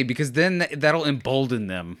going to say, because then that'll embolden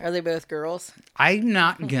them. Are they both girls? I'm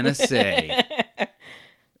not going to say.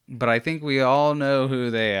 But I think we all know who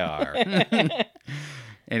they are.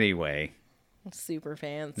 Anyway. Super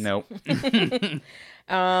fans. Nope. Do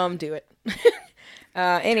it.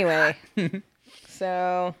 Anyway.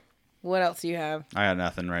 So... what else do you have? I got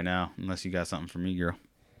nothing right now, unless you got something for me, girl.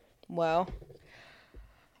 Well,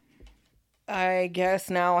 I guess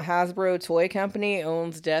now Hasbro Toy Company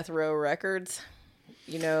owns Death Row Records.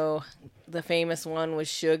 You know, the famous one was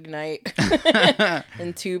Suge Knight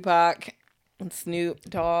and Tupac and Snoop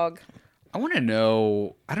Dogg. I want to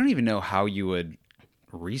know, I don't even know how you would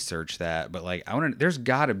research that, but like, there's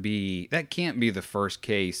got to be, that can't be the first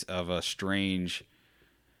case of a strange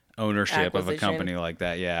ownership of a company like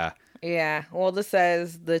that. Yeah. Yeah. Well, this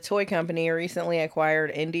says the toy company recently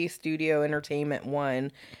acquired Indie Studio Entertainment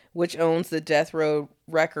 1, which owns the Death Row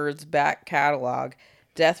Records back catalog.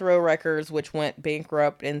 Death Row Records, which went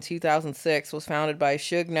bankrupt in 2006, was founded by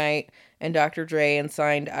Suge Knight and Dr. Dre and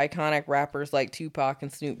signed iconic rappers like Tupac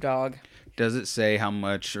and Snoop Dogg. Does it say how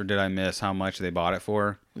much, or did I miss how much they bought it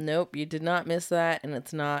for? Nope, you did not miss that, and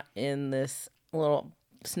it's not in this little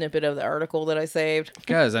snippet of the article that I saved.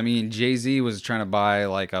 Because, I mean, Jay-Z was trying to buy,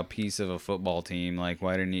 like, a piece of a football team. Like,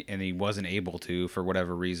 why didn't he? And he wasn't able to, for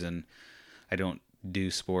whatever reason. I don't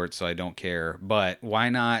do sports, so I don't care. But why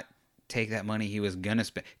not take that money he was gonna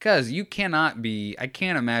spend? Because you cannot be, I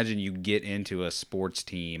can't imagine you get into a sports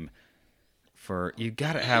team for, you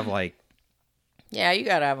gotta have like, yeah, you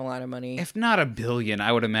gotta have a lot of money. if not $1 billion,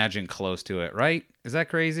 I would imagine close to it, right? Is that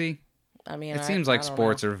crazy? I mean, it seems like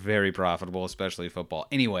sports are very profitable, especially football.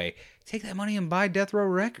 Anyway, take that money and buy Death Row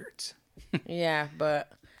Records. Yeah,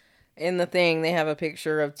 but in the thing they have a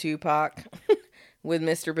picture of Tupac with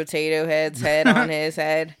Mr. Potato Head's head on his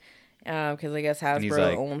head. Because I guess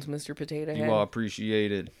Hasbro owns Mr. Potato Head. You all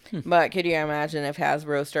appreciate it. But could you imagine if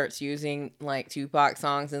Hasbro starts using like Tupac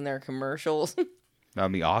songs in their commercials?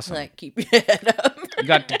 That'd be awesome. Like, keep your head up. You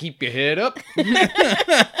got to keep your head up.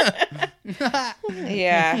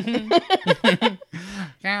 Yeah.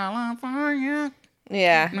 California.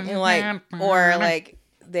 Yeah. And like, or like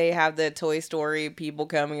they have the Toy Story people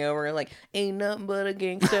coming over like, ain't nothing but a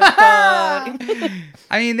gangsta party.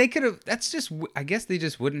 I mean, they could have, that's just, I guess they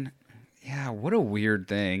just wouldn't. Yeah, what a weird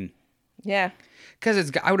thing. Yeah.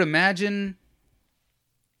 Because I would imagine,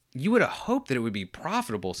 you would have hoped that it would be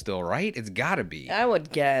profitable still, right? It's got to be. I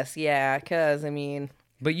would guess, yeah, because, I mean.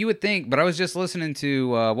 But you would think, but I was just listening to,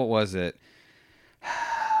 what was it?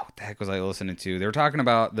 What the heck was I listening to? They were talking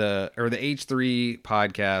about the H3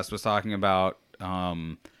 podcast was talking about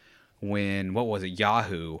when, what was it?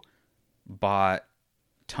 Yahoo bought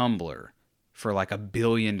Tumblr for like $1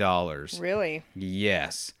 billion. Really?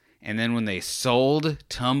 Yes. And then when they sold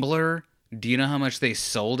Tumblr, do you know how much they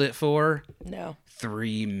sold it for? No.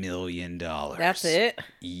 $3 million. That's it?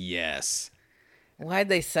 Yes. Why'd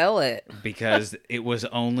they sell it? Because it was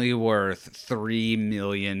only worth $3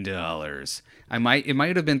 million. It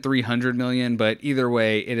might have been 300 million, but either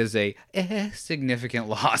way, it is a significant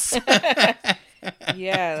loss.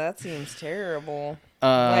 Yeah, that seems terrible.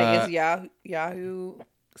 Like, is Yahoo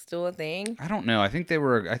still a thing? I don't know. I think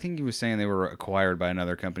he was saying they were acquired by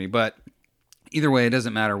another company, but either way, it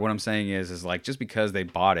doesn't matter. What I'm saying is like, just because they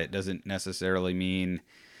bought it doesn't necessarily mean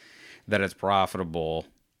that it's profitable.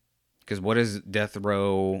 Because what is Death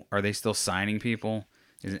Row? Are they still signing people?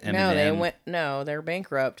 Is it Eminem? No, they're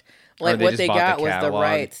bankrupt. Like, what they got was the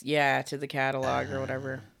rights, to the catalog or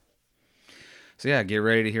whatever. So yeah, get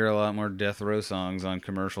ready to hear a lot more Death Row songs on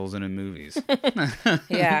commercials and in movies.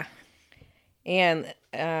 Yeah. And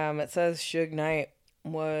it says Suge Knight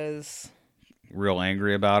was real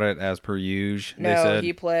angry about it, as per usual. No,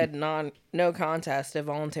 he pled no contest to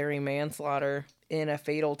voluntary manslaughter in a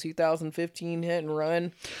fatal 2015 hit and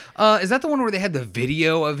run. Is that the one where they had the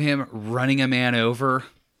video of him running a man over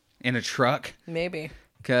in a truck? Maybe.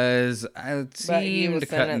 Because it seemed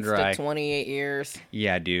cut and dry. To 28 years.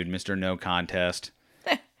 Yeah, dude, Mr. No Contest.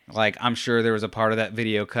 Like, I'm sure there was a part of that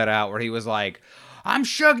video cut out where he was like, I'm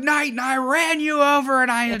Suge Knight and I ran you over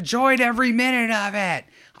and I enjoyed every minute of it.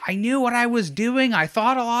 I knew what I was doing. I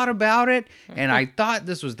thought a lot about it. And I thought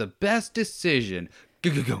this was the best decision.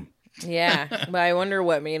 Yeah, but I wonder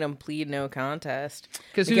what made him plead no contest.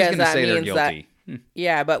 Because who's going to say they're guilty?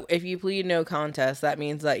 Yeah, but if you plead no contest, that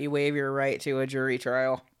means that you waive your right to a jury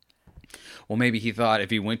trial. Well, maybe he thought if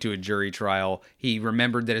he went to a jury trial, he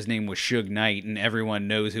remembered that his name was Suge Knight and everyone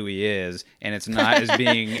knows who he is, and it's not as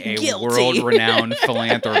being a world-renowned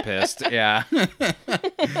philanthropist. Yeah.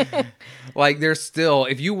 Like, there's still,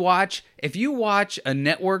 if you watch a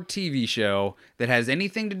network TV show that has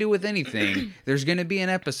anything to do with anything, there's going to be an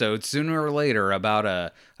episode sooner or later about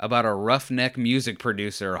a roughneck music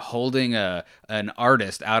producer holding an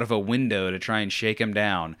artist out of a window to try and shake him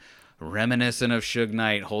down. Reminiscent of Suge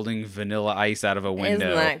Knight holding Vanilla Ice out of a window.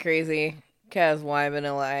 Isn't that crazy? Because why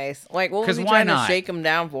Vanilla Ice? Like, what was he trying to shake him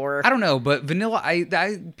down for? I don't know, but Vanilla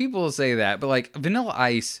Ice, people will say that, but like, Vanilla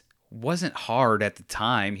Ice wasn't hard at the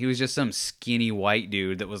time. He was just some skinny white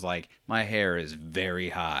dude that was like, my hair is very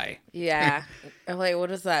high. Yeah. Like, what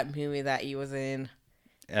is that movie that he was in?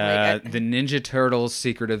 The Ninja Turtles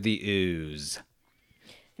Secret of the Ooze.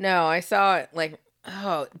 No, I saw it like,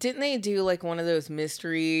 didn't they do like one of those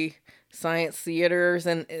mystery science theaters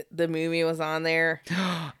and the movie was on there?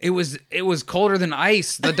 It was Colder Than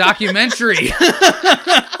Ice, the documentary.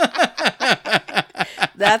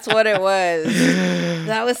 That's what it was.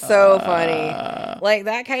 That was so funny. Like,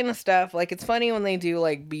 that kind of stuff. Like, it's funny when they do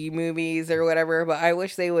like B movies or whatever, but I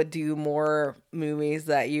wish they would do more movies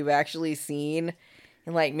that you've actually seen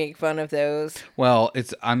and like make fun of those. Well,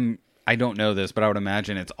 I don't know this, but I would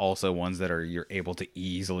imagine it's also ones that you're able to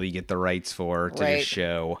easily get the rights for to just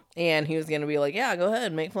show. And he was going to be like, yeah, go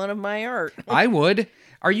ahead, make fun of my art. I would.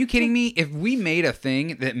 Are you kidding me? If we made a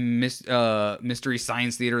thing that Mystery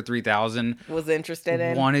Science Theater 3000 was interested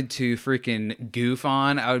in, wanted to freaking goof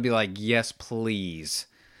on, I would be like, yes, please.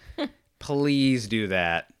 Please do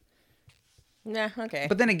that. Nah, okay.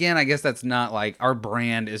 But then again, I guess that's not like, our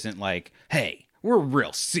brand isn't like, hey, we're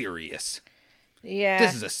real serious. Yeah.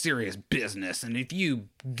 This is a serious business, and if you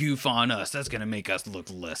goof on us, that's going to make us look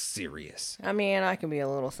less serious. I mean, I can be a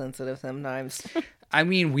little sensitive sometimes. I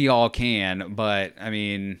mean, we all can, but, I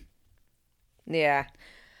mean... Yeah.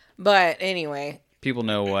 But, anyway. People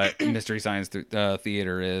know what Mystery Science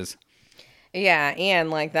Theater is. Yeah, and,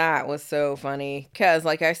 like, that was so funny. Because,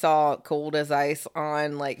 like, I saw Cold as Ice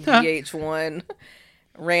on, like, VH1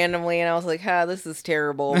 randomly, and I was like, this is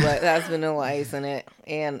terrible, but that's Vanilla Ice in it.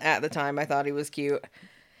 And at the time, I thought he was cute.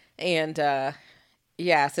 And,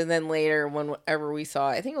 yeah, so then later, whenever we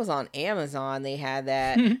saw it, I think it was on Amazon, they had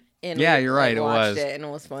that... And yeah, you're right. It was. And it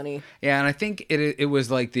was funny. Yeah, and I think it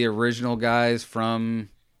was like the original guys from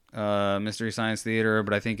Mystery Science Theater,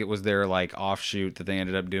 but I think it was their like offshoot that they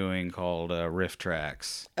ended up doing called Riff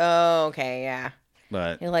Tracks. Oh, okay, yeah.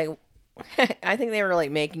 But and, like, I think they were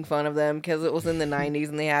like making fun of them because it was in the 90s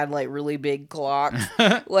and they had like really big clocks,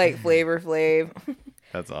 like Flavor Flav.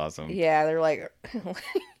 That's awesome. Yeah, they're like,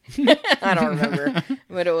 I don't remember,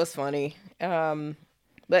 but it was funny.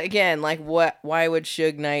 But again, like, why would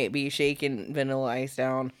Suge Knight be shaking Vanilla Ice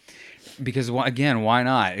down? Because, again, why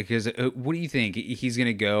not? Because what do you think? He's going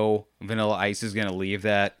to go, Vanilla Ice is going to leave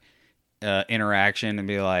that interaction and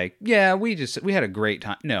be like, yeah, we had a great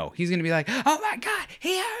time. No, he's going to be like, oh my God,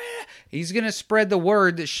 he's going to spread the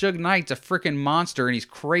word that Suge Knight's a freaking monster and he's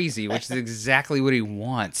crazy, which is exactly what he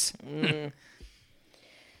wants.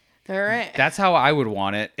 All right. That's how I would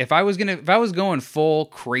want it. If I was going full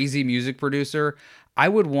crazy music producer, I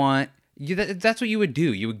would want you. That's what you would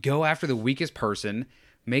do. You would go after the weakest person,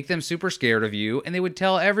 make them super scared of you, and they would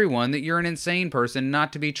tell everyone that you're an insane person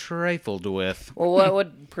not to be trifled with. Well, what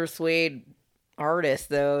would persuade artists,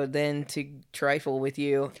 though, then to trifle with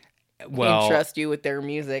you and trust you with their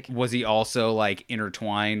music? Was he also, like,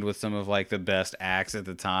 intertwined with some of, like, the best acts at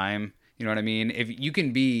the time? You know what I mean? If you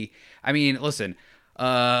can be... I mean, listen...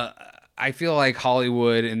 I feel like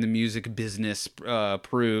Hollywood and the music business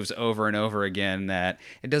proves over and over again that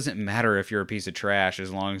it doesn't matter if you're a piece of trash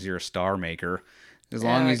as long as you're a star maker. As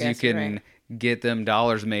long as you can get them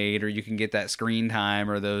dollars made or you can get that screen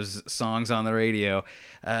time or those songs on the radio.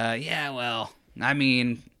 Yeah, well, I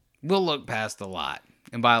mean, we'll look past a lot.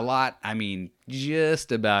 And by a lot, I mean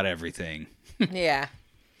just about everything. Yeah.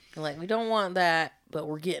 Like, we don't want that, but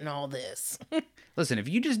we're getting all this. Listen, if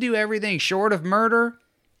you just do everything short of murder...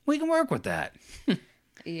 we can work with that.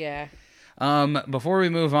 Yeah. Before we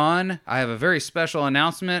move on, I have a very special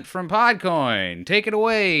announcement from Podcoin. Take it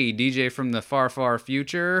away, DJ from the far, far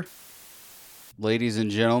future. Ladies and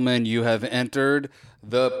gentlemen, you have entered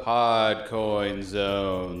the Podcoin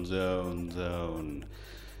zone.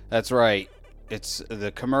 That's right. It's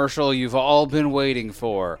the commercial you've all been waiting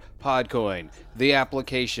for. Podcoin, the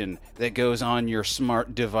application that goes on your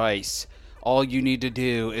smart device. All you need to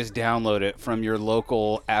do is download it from your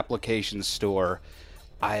local application store,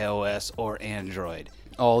 iOS or Android.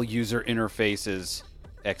 All user interfaces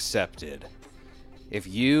accepted. If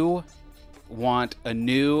you want a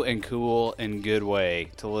new and cool and good way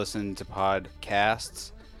to listen to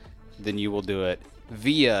podcasts, then you will do it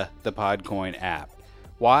via the Podcoin app.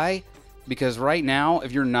 Why? Because right now,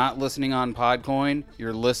 if you're not listening on Podcoin,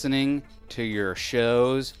 you're listening to your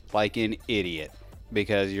shows like an idiot.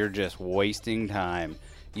 Because you're just wasting time.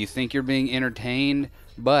 You think you're being entertained,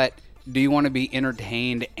 but do you want to be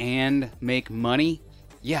entertained and make money?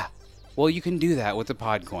 Yeah. Well, you can do that with the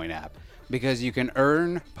Podcoin app. Because you can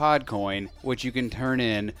earn Podcoin, which you can turn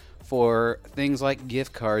in for things like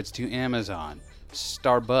gift cards to Amazon,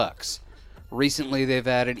 Starbucks. Recently, they've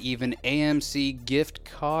added even AMC gift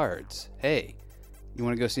cards. Hey, You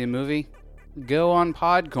want to go see a movie? Go on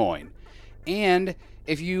Podcoin. And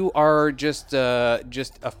if you are just a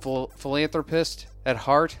philanthropist at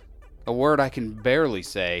heart, a word I can barely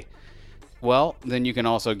say, well, then you can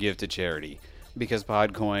also give to charity, because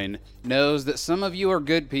Podcoin knows that some of you are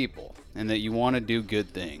good people and that you want to do good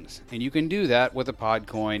things. And you can do that with a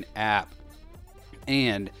Podcoin app.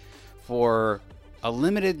 And for a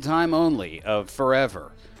limited time only of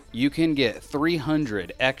forever, you can get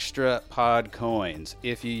 300 extra Podcoins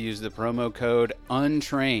if you use the promo code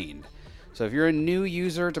UNTRAINED. So if you're a new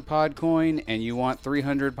user to Podcoin and you want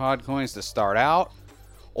 300 Podcoins to start out,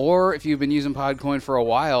 or if you've been using Podcoin for a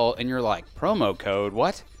while and you're like, promo code,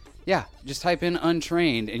 what? Yeah, just type in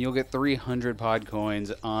untrained and you'll get 300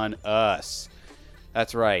 Podcoins on us.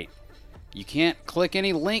 That's right. You can't click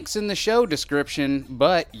any links in the show description,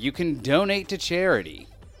 but you can donate to charity.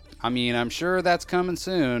 I mean, I'm sure that's coming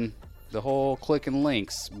soon, the whole clicking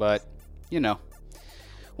links, but, you know,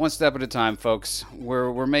 one step at a time, folks.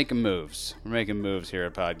 We're making moves. We're making moves here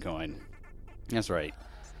at Podcoin. That's right.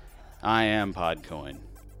 I am Podcoin.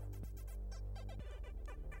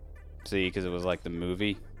 See, because it was like the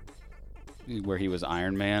movie where he was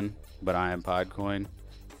Iron Man, but I am Podcoin.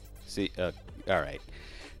 See, all right.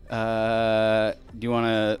 Do you want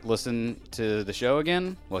to listen to the show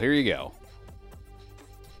again? Well, here you go.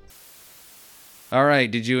 All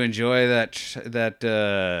right. Did you enjoy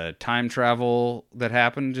that time travel that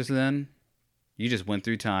happened just then? You just went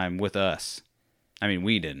through time with us. I mean,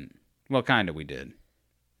 we didn't. Well, kind of we did.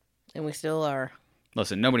 And we still are.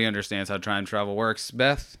 Listen, nobody understands how time travel works.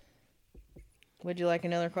 Beth? Would you like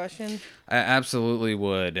another question? I absolutely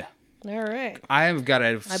would. All right. I have got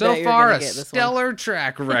a stellar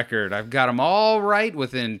track record. I've got them all right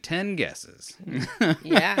within 10 guesses.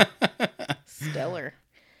 Yeah. Stellar.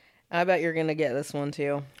 I bet you're going to get this one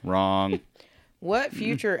too. Wrong. What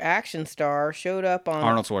future action star showed up on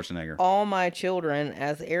Arnold Schwarzenegger. All My Children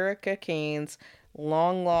as Erica Kane's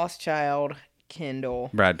long-lost child, Kendall?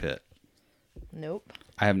 Brad Pitt. Nope.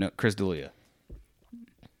 I have no... Chris D'Elia.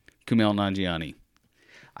 Kumail Nanjiani.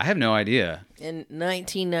 I have no idea. In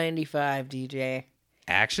 1995, DJ.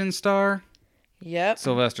 Action star? Yep.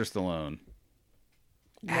 Sylvester Stallone.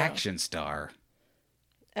 No. Action star.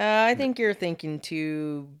 I think you're thinking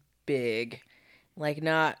too big. Like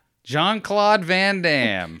not... Jean-Claude Van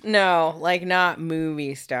Damme. No, like not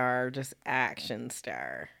movie star, just action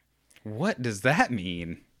star. What does that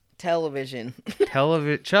mean? Television.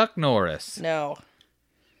 Chuck Norris. No.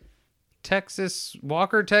 Texas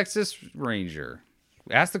Ranger.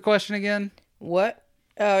 Ask the question again. What?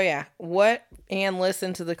 Oh, yeah. What? And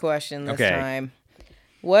listen to the question this time.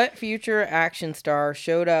 What future action star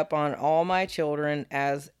showed up on All My Children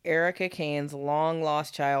as Erica Kane's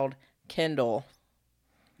long-lost child, Kendall?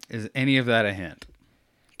 Is any of that a hint?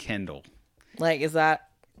 Kendall. Like, is that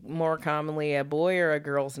more commonly a boy or a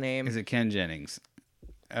girl's name? Is it Ken Jennings?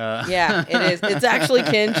 Yeah, it is. It's actually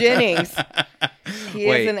Ken Jennings. He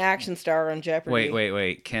is an action star on Jeopardy.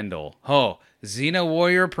 Wait. Kendall. Oh, Xena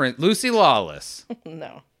Warrior Prince. Lucy Lawless.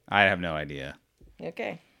 No. I have no idea.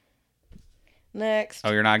 Okay. Next.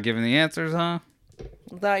 Oh, you're not giving the answers, huh?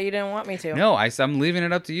 Thought you didn't want me to. No, I'm leaving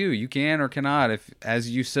it up to you. You can or cannot as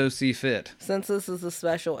you so see fit. Since this is a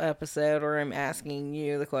special episode where I'm asking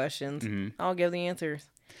you the questions, I'll give the answers.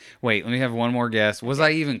 Wait, let me have one more guess. Was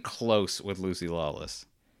I even close with Lucy Lawless?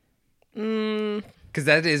 Because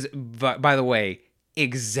that is, by the way,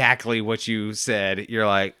 exactly what you said. You're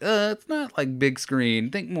like, it's not like big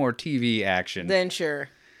screen. Think more TV action. Then sure.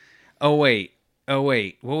 Oh, wait.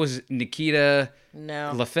 What was it? Nikita?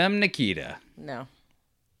 No. La Femme Nikita. No.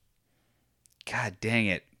 God dang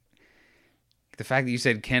it. The fact that you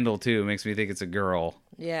said Kendall, too, makes me think it's a girl.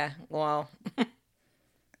 Yeah, well.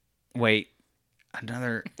 Wait.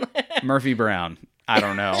 Another Murphy Brown. I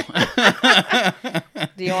don't know.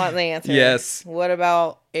 Do you want the answer? Yes. What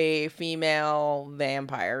about a female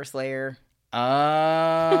vampire slayer?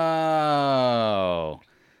 Oh.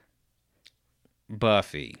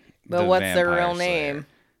 Buffy. But what's their real name?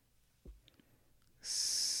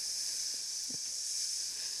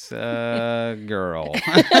 Girl.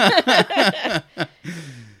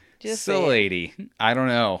 Just a lady. I don't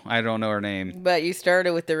know. I don't know her name. But you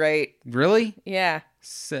started with the right. Really? Yeah.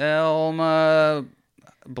 Selma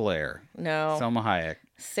Blair. No. Selma Hayek.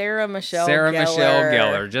 Sarah Michelle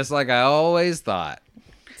Gellar. Just like I always thought.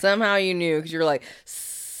 Somehow you knew because you're like.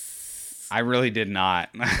 I really did not.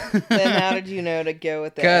 Then how did you know to go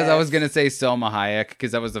with that? Because I was going to say Selma Hayek,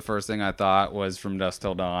 because that was the first thing I thought was From Dusk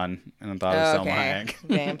Till Dawn. And I thought it was Selma Hayek.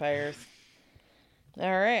 Vampires.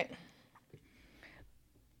 All right.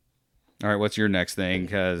 All right, what's your next thing?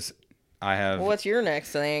 Because I have... What's your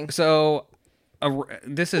next thing? So,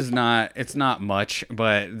 this is not, it's not much,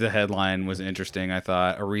 but the headline was interesting, I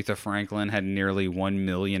thought. Aretha Franklin had nearly $1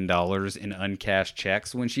 million in uncashed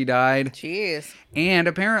checks when she died. Jeez. And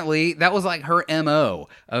apparently that was like her MO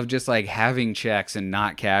of just like having checks and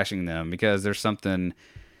not cashing them, because there was something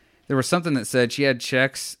that said she had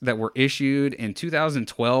checks that were issued in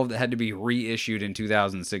 2012 that had to be reissued in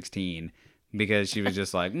 2016 because she was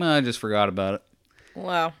just like, I just forgot about it.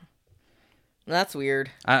 Wow. That's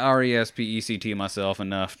weird. I RESPECT myself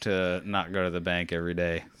enough to not go to the bank every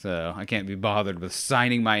day, so I can't be bothered with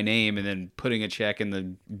signing my name and then putting a check in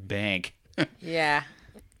the bank. Yeah.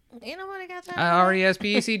 You know what, I got that. I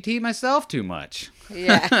RESPECT myself too much.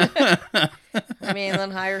 Yeah. I mean,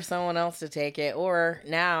 then hire someone else to take it, or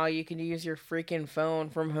now you can use your freaking phone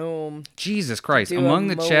from home. Jesus Christ! Among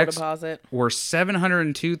the checks deposit were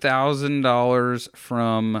 $702,000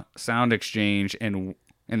 from Sound Exchange and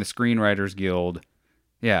the Screenwriters Guild.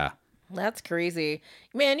 Yeah. That's crazy.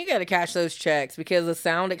 Man, you got to cash those checks, because the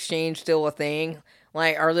Sound Exchange still a thing.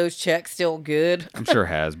 Like, are those checks still good? I'm sure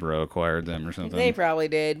Hasbro acquired them or something. They probably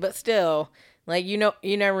did, but still, like, you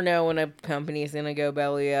never know when a company is going to go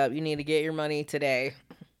belly up. You need to get your money today.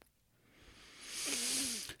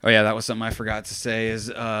 Oh yeah, that was something I forgot to say is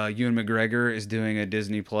Ewan McGregor is doing a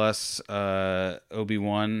Disney Plus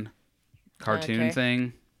Obi-Wan cartoon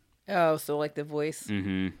thing. Oh, so like the voice?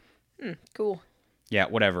 Mm-hmm. Cool. Yeah,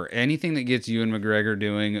 whatever. Anything that gets Ewan McGregor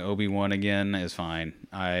doing Obi-Wan again is fine.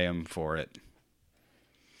 I am for it.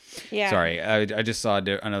 Yeah. Sorry, I just saw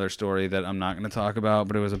another story that I'm not going to talk about,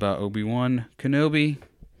 but it was about Obi-Wan Kenobi.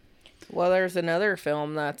 Well, there's another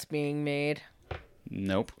film that's being made.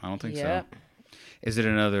 Nope, I don't think so. Is it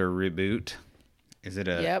another reboot? Is it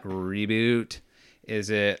a reboot? Is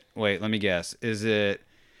it... Wait, let me guess. Is it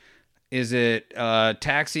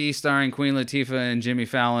Taxi starring Queen Latifah and Jimmy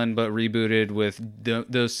Fallon, but rebooted with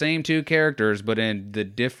those same two characters, but in the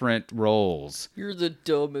different roles? You're the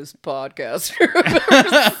dumbest podcaster I've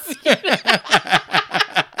ever seen.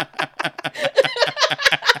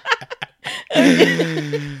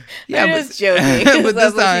 Yeah, I'm just joking. But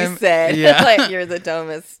this time, what you said. Yeah. Like, you're the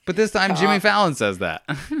dumbest. But this time, Jimmy Fallon says that.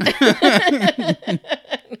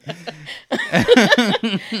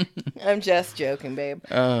 I'm just joking, babe.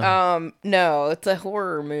 No, it's a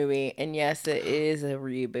horror movie, and yes, it is a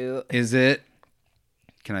reboot. Is it?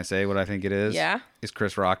 Can I say what I think it is? Yeah. Is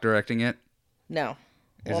Chris Rock directing it? No.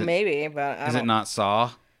 Maybe, but is it not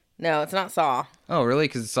Saw? No, it's not Saw. Oh, really?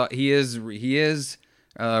 Because he is rebooting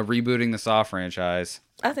the Saw franchise.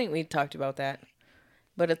 I think we talked about that,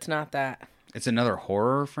 but it's not that. It's another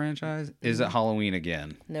horror franchise? Is it Halloween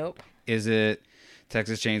again? Nope. Is it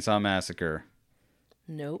Texas Chainsaw Massacre?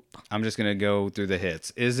 Nope. I'm just going to go through the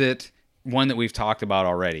hits. Is it one that we've talked about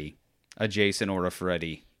already? A Jason or a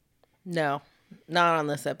Freddy? No, not on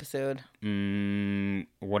this episode.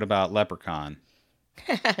 What about Leprechaun?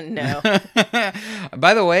 No.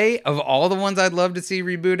 By the way, of all the ones I'd love to see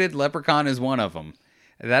rebooted, Leprechaun is one of them.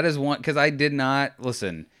 That is one, because I did not...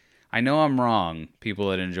 Listen, I know I'm wrong,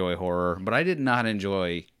 people that enjoy horror, but I did not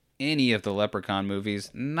enjoy any of the Leprechaun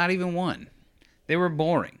movies, not even one. They were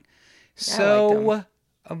boring. So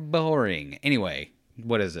boring. Anyway,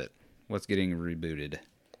 what is it? What's getting rebooted?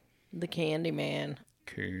 The Candyman.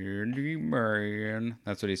 Candyman.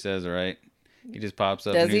 That's what he says, right? He just pops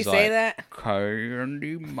up. Does and he's he say like, that?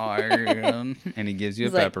 Candyman. And he gives you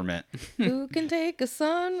a peppermint. Who can take a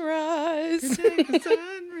sunrise?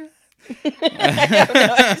 The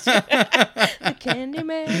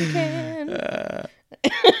Candyman can.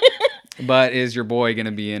 But is your boy going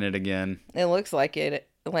to be in it again? It looks like it.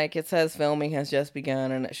 Like, it says filming has just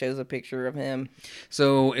begun, and it shows a picture of him.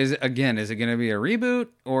 So is it going to be a reboot,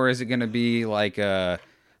 or is it going to be like a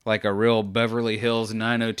real Beverly Hills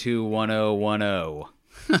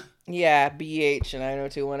 9021010? Yeah, BH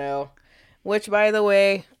 90210. Which, by the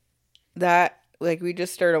way, that, like, we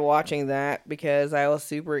just started watching that because I was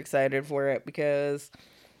super excited for it, because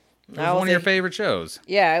it was one of your favorite shows.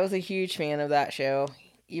 Yeah, I was a huge fan of that show,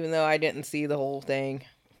 even though I didn't see the whole thing.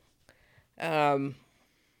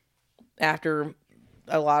 After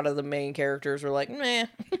a lot of the main characters were like, meh,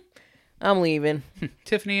 I'm leaving.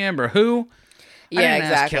 Tiffany Amber, who? Yeah, I didn't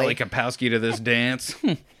exactly. ask Kelly Kapowski to this dance.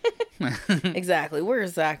 Exactly.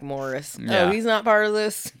 Where's Zach Morris? Yeah. Oh, he's not part of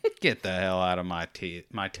this? Get the hell out of my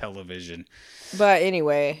television. But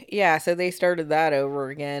anyway, yeah, so they started that over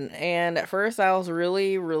again. And at first I was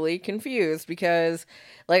really, really confused because,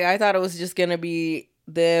 like, I thought it was just going to be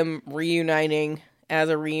them reuniting as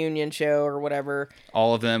a reunion show or whatever.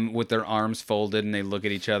 All of them with their arms folded, and they look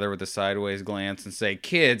at each other with a sideways glance and say,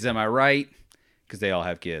 "Kids, am I right?" Because they all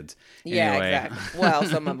have kids. Yeah, anyway. exactly. Well,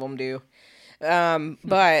 some of them do.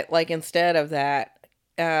 But like instead of that,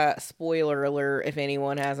 spoiler alert if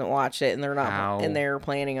anyone hasn't watched it and they're not and they're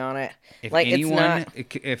planning on it.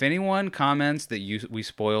 If anyone comments that we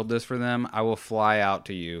spoiled this for them, I will fly out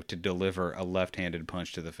to you to deliver a left-handed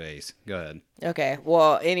punch to the face. Go ahead. Okay.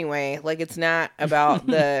 Well, anyway, like it's not about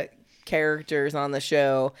the characters on the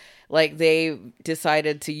show. Like they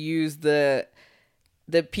decided to use the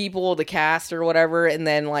people, the cast or whatever, and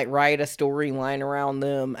then like write a storyline around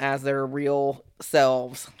them as their real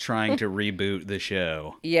selves. Trying to reboot the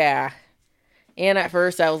show. Yeah. And at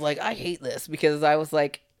first I was like, I hate this because I was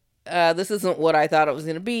like, this isn't what I thought it was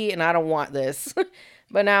going to be and I don't want this.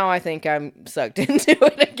 But now I think I'm sucked into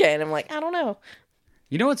it again. I'm like, I don't know.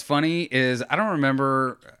 You know what's funny is I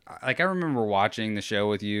remember watching the show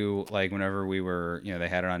with you, like whenever we were, they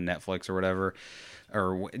had it on Netflix or whatever,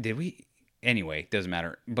 or did we? Anyway, doesn't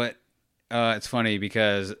matter. But it's funny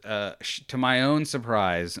because to my own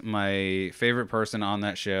surprise, my favorite person on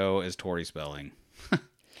that show is Tori Spelling.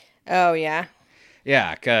 Oh, yeah?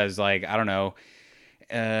 Yeah, because, like, I don't know.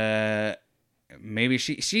 Maybe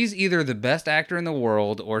she's either the best actor in the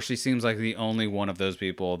world or she seems like the only one of those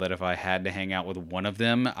people that if I had to hang out with one of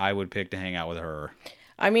them, I would pick to hang out with her.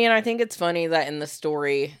 I mean, I think it's funny that in the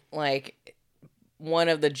story, like, one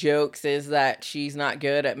of the jokes is that she's not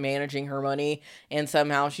good at managing her money and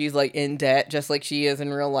somehow she's like in debt just like she is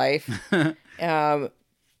in real life.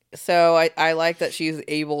 So I like that she's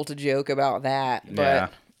able to joke about that, but yeah.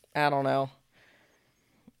 I don't know.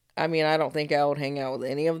 I mean, I don't think I would hang out with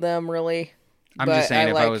any of them really. I'm just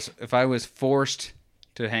saying if I was forced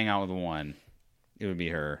to hang out with one, it would be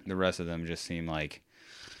her. The rest of them just seem like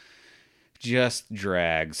just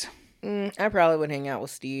drags. I probably would hang out with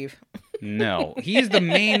Steve. No, he's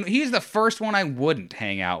the first one I wouldn't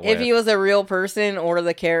hang out with. If he was a real person or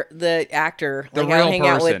the actor. The like real I would hang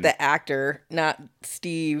person. out with the actor, not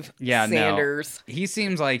Steve Sanders. No. He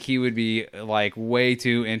seems like he would be like way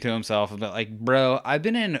too into himself. But like, bro, I've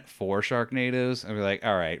been in 4 Sharknadoes. I'd be like,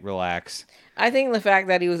 all right, relax. I think the fact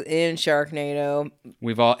that he was in Sharknado.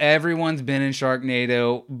 Everyone's been in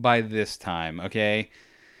Sharknado by this time, okay?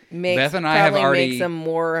 Beth and I have already makes him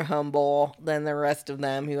more humble than the rest of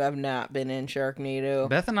them who have not been in Sharknado.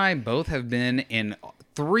 Beth and I both have been in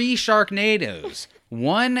 3 Sharknadoes.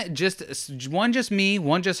 One just me,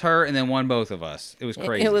 one just her, and then one both of us. It was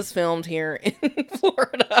crazy. It was filmed here in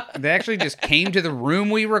Florida. They actually just came to the room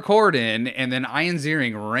we record in, and then Ian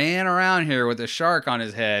Ziering ran around here with a shark on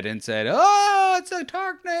his head and said, "Oh, it's a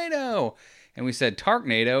Tarknado." And we said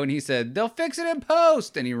Tarknado, and he said, "They'll fix it in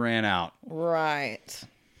post," and he ran out. Right.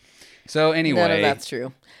 So anyway, none of that's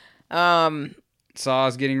true.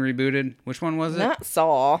 Saw's getting rebooted. Which one was it? Not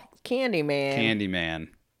Saw. Candyman. Candyman.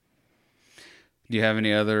 Do you have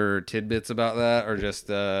any other tidbits about that, or just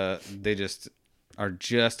they just are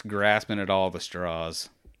just grasping at all the straws?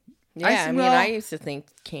 Yeah, I used to think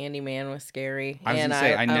Candyman was scary, I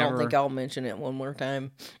don't think I'll mention it one more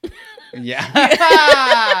time.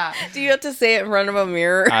 Yeah. Do you have to say it in front of a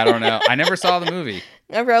mirror? I don't know. I never saw the movie.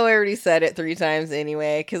 I probably already said it 3 times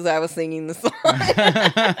anyway, because I was singing the song.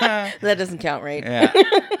 That doesn't count, right? Yeah.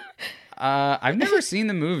 I've never seen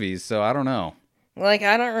the movies, so I don't know. Like,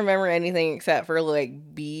 I don't remember anything except for,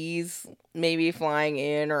 like, bees maybe flying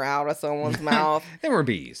in or out of someone's mouth. There were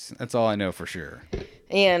bees. That's all I know for sure.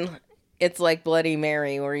 And it's like Bloody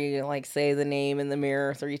Mary, where you, like, say the name in the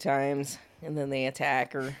mirror 3 times, and then they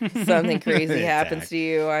attack, or something crazy happens to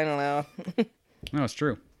you. I don't know. No, it's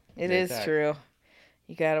true. It is true.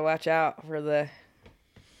 You gotta watch out for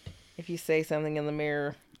if you say something in the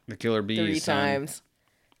mirror. The killer bees. 3 times.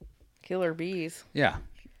 Killer bees? Yeah.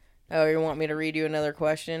 Oh, you want me to read you another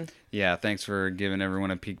question? Yeah, thanks for giving everyone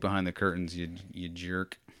a peek behind the curtains, you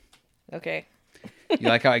jerk. Okay. You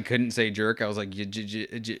like how I couldn't say jerk? I was like, G-unit.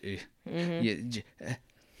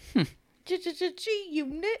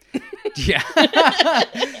 Yeah.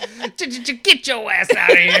 Get your ass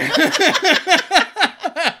out of here.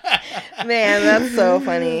 Man, that's so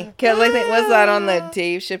funny. Because I think, was that on the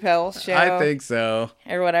Dave Chappelle show? I think so.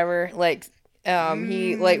 Or whatever. Like,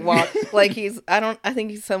 he like walks like I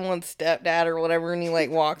think he's someone's stepdad or whatever, and he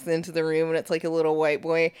like walks into the room and it's like a little white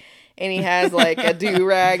boy and he has like a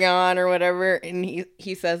do-rag on or whatever, and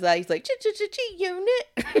he says that he's like unit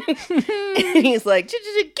and he's like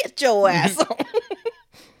get your ass on.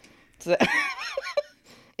 So,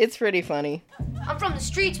 it's pretty funny. I'm from the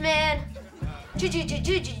streets, man. G-unit.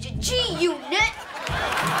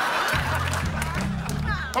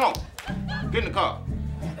 Come on, get in the car.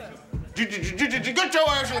 Get your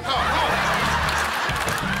ass in the car.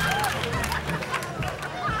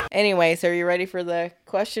 Anyway, so are you ready for the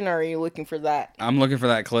question, or are you looking for that? I'm looking for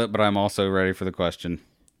that clip, but I'm also ready for the question.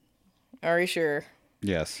 Are you sure?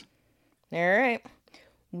 Yes. All right.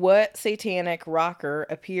 What satanic rocker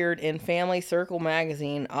appeared in Family Circle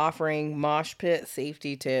magazine offering mosh pit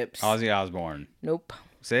safety tips? Ozzy Osbourne. Nope.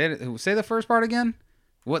 Say the first part again.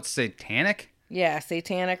 What's satanic? Yeah,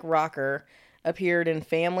 satanic rocker appeared in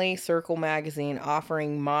Family Circle magazine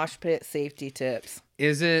offering mosh pit safety tips.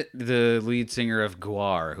 Is it the lead singer of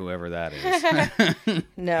Guar, whoever that is?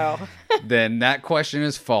 No. Then that question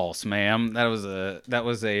is false, ma'am. That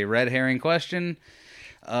was a red herring question.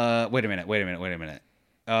 Wait a minute.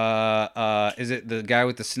 Is it the guy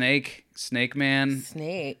with the snake? Snake Man?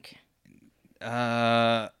 Snake.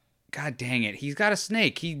 God dang it. He's got a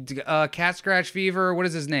snake. Cat Scratch Fever. What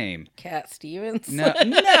is his name? Cat Stevens? No.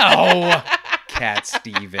 Cat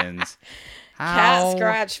Stevens. Cat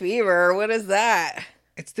Scratch Fever. What is that?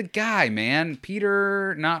 It's the guy, man.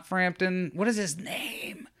 Peter, not Frampton. What is his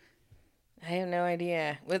name? I have no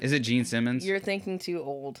idea. Is it Gene Simmons? You're thinking too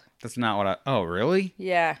old. That's not what I... Oh, really?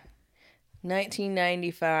 Yeah.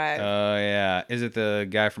 1995. Oh, yeah. Is it the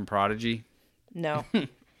guy from Prodigy? No.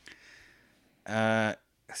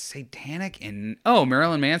 Satanic and... Oh,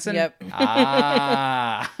 Marilyn Manson? Yep.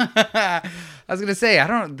 I was going to say, I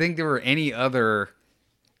don't think there were any other...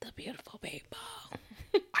 The beautiful people.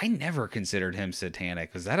 I never considered him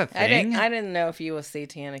satanic. Was that a thing? I didn't know if he was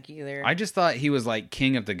satanic either. I just thought he was like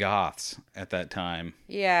king of the goths at that time.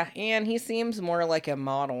 Yeah, and he seems more like a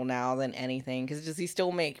model now than anything. Because does he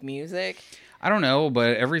still make music? I don't know,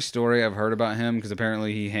 but every story I've heard about him, because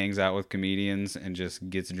apparently he hangs out with comedians and just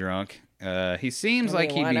gets drunk. He seems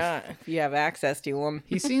like he'd why be... not? If you have access to him.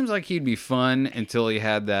 He seems like he'd be fun until he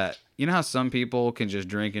had that... You know how some people can just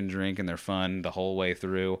drink and they're fun the whole way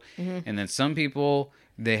through? Mm-hmm. And then some people,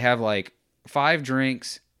 they have like 5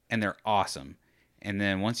 drinks and they're awesome. And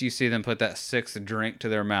then once you see them put that 6th drink to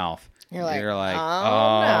their mouth, you're like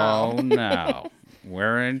oh no.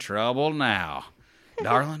 We're in trouble now.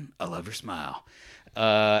 Darling, I love your smile.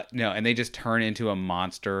 No, and they just turn into a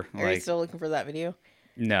monster. Are you still looking for that video?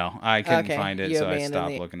 No, I couldn't find it, so I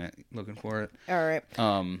stopped it. looking for it. All right.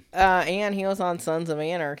 And he was on Sons of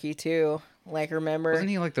Anarchy too. Like, remember? Wasn't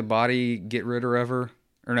he like the body get ridder ever?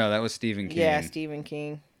 Or no, that was Stephen King. Yeah, Stephen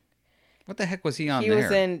King. What the heck was he on there? He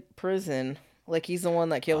was in prison. Like, he's the one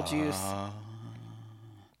that killed Juice.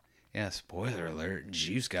 Yeah, spoiler alert.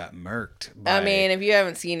 Juice got murked. I mean, if you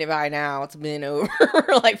haven't seen it by now, it's been over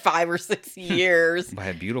like 5 or 6 years. By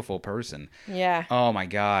a beautiful person. Yeah. Oh, my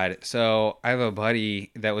God. So I have a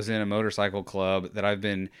buddy that was in a motorcycle club that I've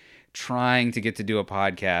been trying to get to do a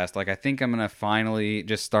podcast. Like, I think I'm going to finally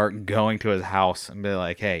just start going to his house and be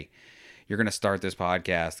like, hey, you're going to start this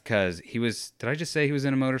podcast. Because he was, did I just say he was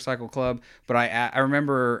in a motorcycle club? But I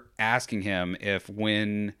remember asking him if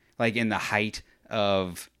when, like in the height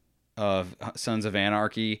of Sons of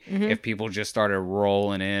Anarchy, if people just started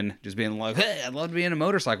rolling in, just being like, hey, I'd love to be in a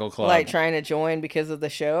motorcycle club. Like trying to join because of the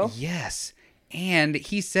show? Yes. And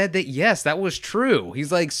he said that, yes, that was true.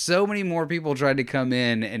 He's like, so many more people tried to come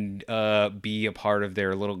in and be a part of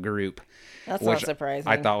their little group. That's not surprising.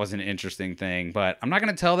 I thought was an interesting thing. But I'm not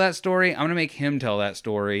going to tell that story. I'm going to make him tell that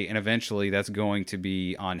story. And eventually that's going to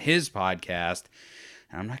be on his podcast.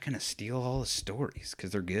 And I'm not going to steal all the stories because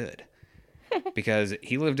they're good. Because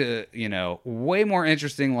he lived a, way more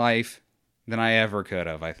interesting life than I ever could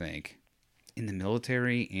have, I think. In the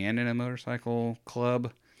military and in a motorcycle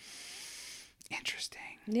club. Interesting.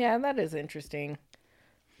 Yeah, that is interesting.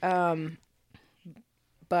 But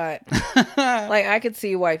like, I could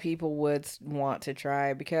see why people would want to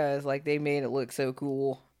try because like they made it look so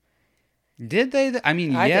cool. Did they? I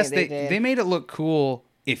mean, yes, they they made it look cool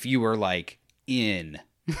if you were like in.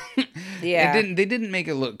 Yeah. They didn't make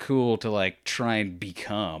it look cool to like try and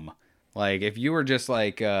become. Like if you were just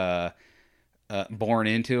like born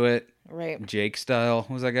into it. Right. Jake style.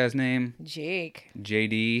 What was that guy's name? Jake.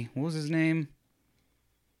 JD. What was his name?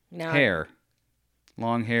 No. Hair.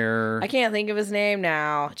 Long hair. I can't think of his name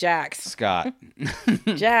now. Jax. Scott.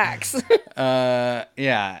 Jax.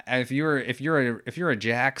 Yeah. If you're a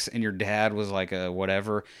Jax and your dad was like a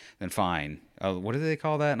whatever, then fine. What do they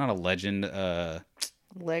call that? Not a legend.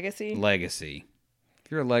 Legacy? Legacy.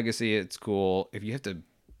 If you're a legacy, it's cool. If you have to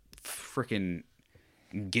freaking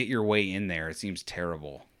get your way in there, it seems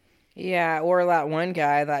terrible. Yeah, or that one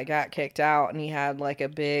guy that got kicked out and he had like a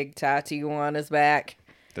big tattoo on his back.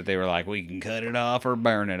 That they were like, we can cut it off or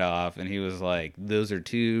burn it off. And he was like, those are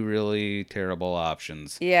 2 really terrible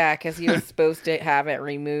options. Yeah, because he was supposed to have it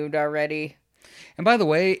removed already. And by the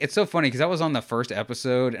way, it's so funny because that was on the first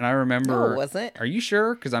episode, and I remember. No, it wasn't. Are you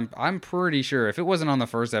sure? Because I'm pretty sure if it wasn't on the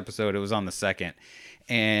first episode, it was on the second.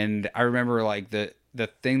 And I remember like the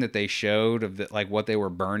thing that they showed of like what they were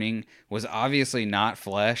burning was obviously not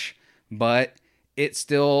flesh, but it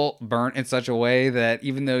still burnt in such a way that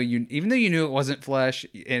even though you knew it wasn't flesh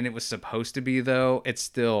and it was supposed to be, though, it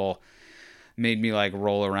still made me like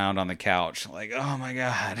roll around on the couch like, oh my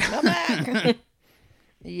God. Come back.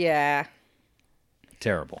 Yeah.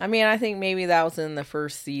 Terrible. I mean, I think maybe that was in the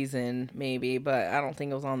first season, maybe, but I don't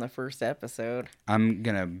think it was on the first episode. I'm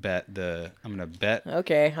gonna bet.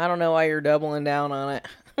 Okay, I don't know why you're doubling down on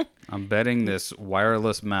it. I'm betting this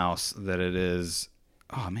wireless mouse that it is.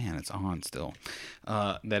 Oh man, it's on still.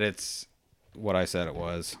 That it's what I said it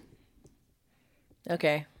was.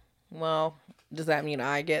 Okay. Well, does that mean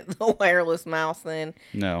I get the wireless mouse then?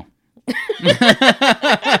 No.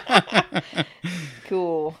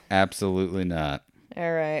 Cool. Absolutely not.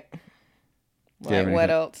 All right. Do you have Like, what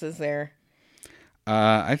anything? else is there?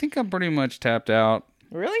 I think I'm pretty much tapped out.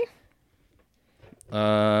 Really?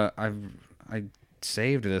 I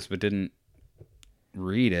saved this but didn't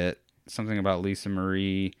read it. Something about Lisa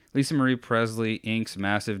Marie Presley inks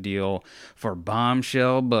massive deal for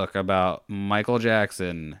bombshell book about Michael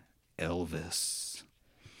Jackson, Elvis.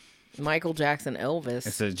 Michael Jackson,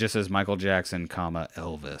 Elvis. It just says Michael Jackson,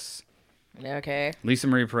 Elvis. Okay. Lisa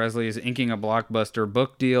Marie Presley is inking a blockbuster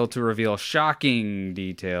book deal to reveal shocking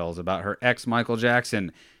details about her ex Michael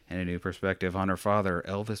Jackson and a new perspective on her father,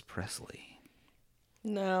 Elvis Presley.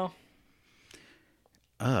 No.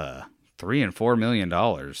 $3 and $4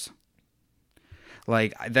 million.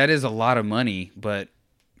 Like, that is a lot of money, but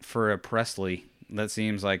for a Presley, that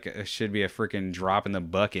seems like it should be a freaking drop in the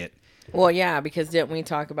bucket. Well, yeah, because didn't we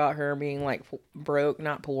talk about her being like broke,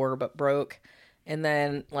 not poor, but broke, and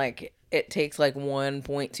then like it takes like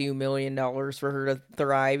 $1.2 million for her to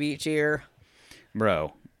thrive each year.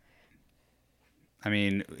 Bro. I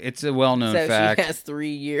mean, it's a well-known So fact. she has 3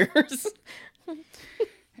 years.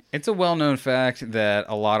 It's a well-known fact that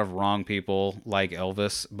a lot of wrong people like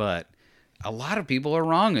Elvis, but a lot of people are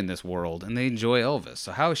wrong in this world, and they enjoy Elvis.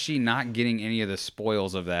 So how is she not getting any of the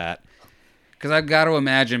spoils of that? Because I've got to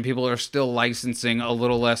imagine people are still licensing A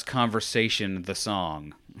Little Less Conversation, the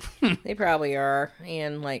song. They probably are,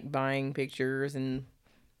 and like buying pictures and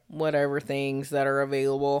whatever things that are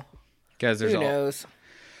available. Because there's Who knows?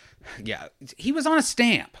 Yeah, he was on a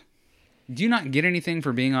stamp. Do you not get anything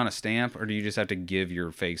for being on a stamp, or do you just have to give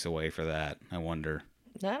your face away for that? I wonder.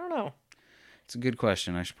 I don't know. It's a good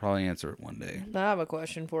question. I should probably answer it one day. I have a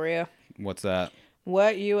question for you. What's that?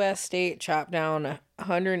 What U.S. state chopped down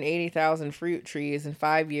 180,000 fruit trees in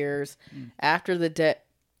 5 years after the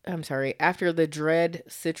dread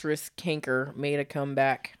citrus canker made a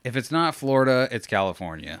comeback? If it's not Florida, it's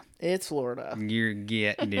California. It's Florida. You're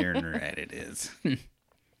getting darn right it is.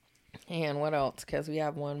 And what else? Because we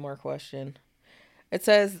have one more question. It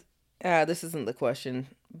says, this isn't the question,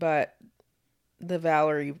 but the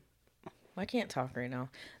Valerie... I can't talk right now.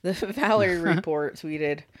 The Valerie Report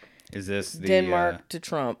tweeted... Is this the... Denmark to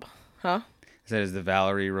Trump. Huh? Is the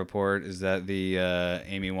Valerie Report? Is that the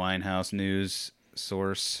Amy Winehouse news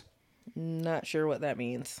source? Not sure what that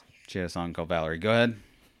means. She had a song called Valerie. Go ahead.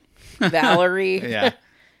 Valerie? Yeah.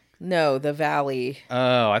 No, the Valley.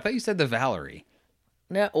 Oh, I thought you said the Valerie.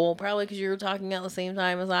 No, well, probably because you were talking at the same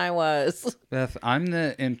time as I was. Beth, I'm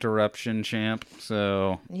the interruption champ,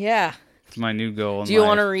 so Yeah. it's my new goal in life. Do you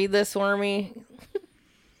want to read this for me?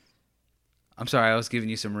 I'm sorry, I was giving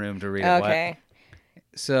you some room to read it. Okay.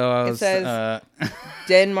 What? So I was... It says,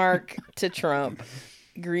 Denmark to Trump.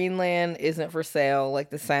 Greenland isn't for sale like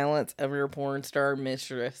the silence of your porn star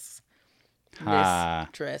mistress. Ha.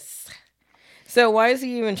 Mistress. So why is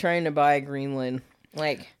he even trying to buy Greenland?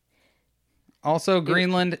 Like... Also,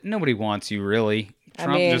 Greenland, nobody wants you, really.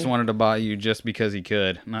 Trump just wanted to buy you just because he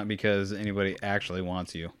could, not because anybody actually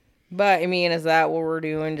wants you. But, I mean, is that what we're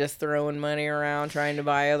doing? Just throwing money around, trying to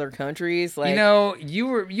buy other countries? Like, You know,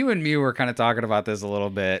 you and me were kind of talking about this a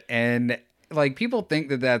little bit, and, like, people think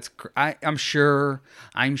that that's... I'm sure,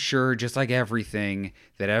 just like everything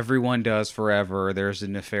that everyone does forever, there's a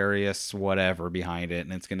nefarious whatever behind it,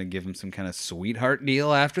 and it's going to give them some kind of sweetheart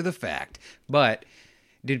deal after the fact. But...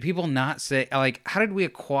 did people not say, like, how did we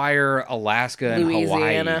acquire Alaska and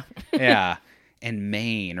Louisiana. Hawaii? Yeah, and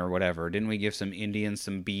Maine or whatever. Didn't we give some Indians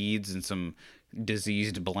some beads and some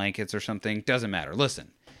diseased blankets or something? Doesn't matter.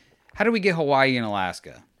 Listen, how did we get Hawaii and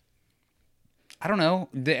Alaska? I don't know.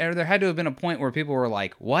 There had to have been a point where people were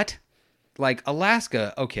like, what? Like,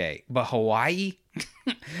 Alaska, okay, but Hawaii?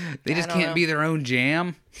 They just can't be their own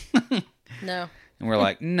jam? No. And we're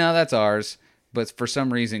like, no, that's ours. But for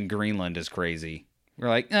some reason, Greenland is crazy. We're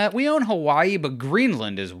like, we own Hawaii, but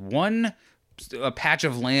Greenland is a patch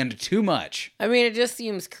of land too much. I mean, it just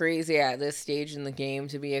seems crazy at this stage in the game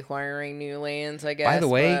to be acquiring new lands, I guess. By the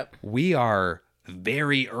way, we are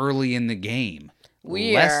very early in the game.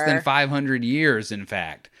 Less than 500 years, in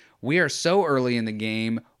fact. We are so early in the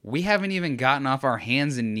game, we haven't even gotten off our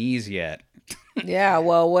hands and knees yet. Yeah,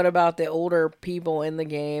 well, what about the older people in the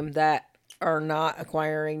game that are not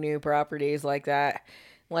acquiring new properties like that?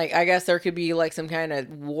 Like, I guess there could be, like, some kind of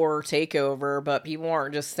war takeover, but people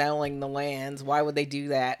aren't just selling the lands. Why would they do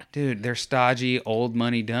that? Dude, they're stodgy, old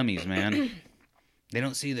money dummies, man. They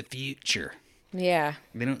don't see the future. Yeah.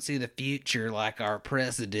 They don't see the future like our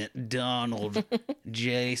president, Donald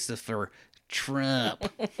J. Trump.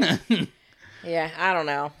 Yeah, I don't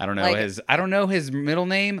know. I don't know Like, I don't know his middle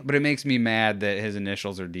name, but it makes me mad that his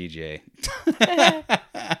initials are DJ.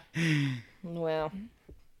 Well,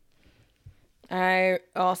 I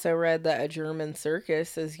also read that a German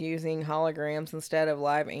circus is using holograms instead of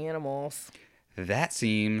live animals. That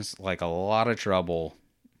seems like a lot of trouble.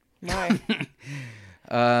 Why?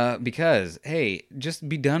 Because, hey, just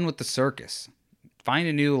be done with the circus. Find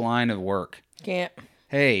a new line of work. Can't.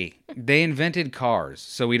 Hey, they invented cars,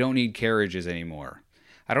 so we don't need carriages anymore.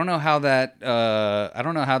 I don't know how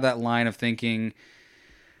that line of thinking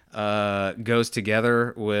goes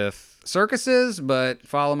together with circuses, but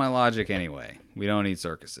follow my logic anyway. We don't need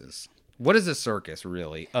circuses. What is a circus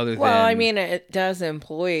really? Well, I mean, it does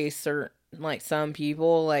employ some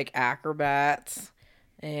people, like acrobats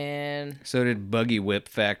and so did buggy whip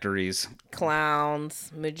factories.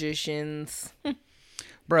 Clowns, magicians.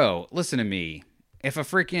 Bro, listen to me. If a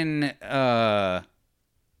freaking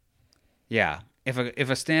if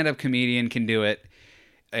a stand-up comedian can do it,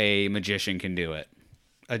 a magician can do it.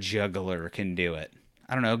 A juggler can do it.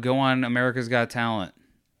 I don't know, go on America's Got Talent.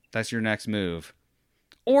 That's your next move.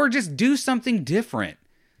 Or just do something different.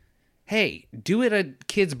 Hey, do it at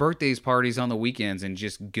kids' birthdays parties on the weekends and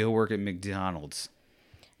just go work at McDonald's.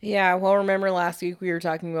 Yeah, well, remember last week we were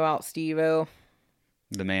talking about Steve-O?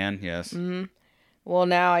 The man, yes. Mm-hmm. Well,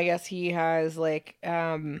 now I guess he has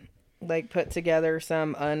put together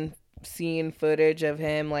some unseen footage of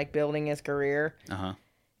him building his career. Uh-huh.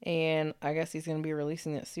 And I guess he's going to be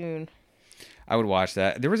releasing it soon. I would watch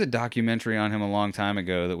that. There was a documentary on him a long time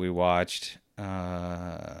ago that we watched.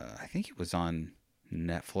 I think it was on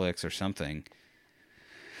Netflix or something.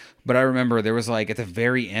 But I remember there was at the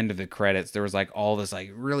very end of the credits, there was all this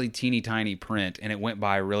really teeny tiny print, and it went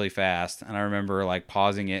by really fast. And I remember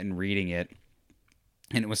pausing it and reading it.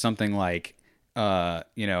 And it was something if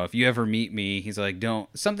you ever meet me, he's don't,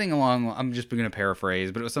 something along, I'm just going to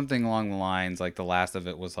paraphrase, but it was something along the lines, the last of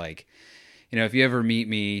it was if you ever meet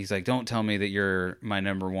me, he's don't tell me that you're my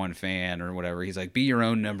number one fan or whatever. He's be your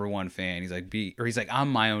own number one fan. He's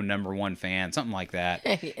I'm my own number one fan, something like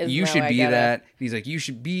that. You should be that. He's you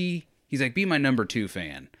should be, be my number two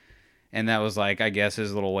fan. And that was I guess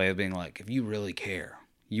his little way of being if you really care,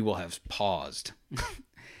 you will have paused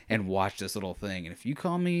and watched this little thing. And if you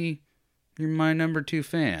call me, you're my number two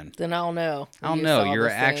fan, then I'll know. I'll know you're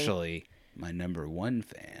actually my number one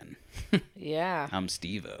fan. Yeah. I'm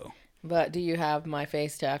Steve-O. But do you have my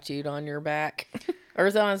face tattooed on your back? Or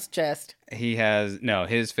is it on his chest? He has,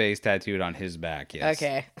 his face tattooed on his back, yes.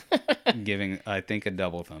 Okay. Giving, I think, a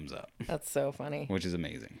double thumbs up. That's so funny. Which is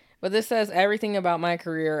amazing. But this says, everything about my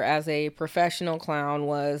career as a professional clown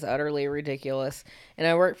was utterly ridiculous. And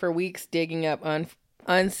I worked for weeks digging up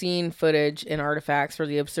unseen footage and artifacts for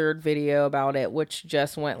the absurd video about it, which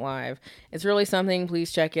just went live. It's really something.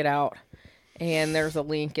 Please check it out. And there's a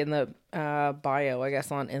link in the bio, I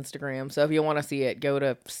guess, on Instagram. So if you want to see it, go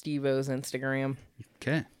to Steve-O's Instagram.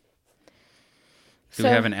 Okay. Do we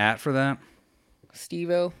have an @ for that?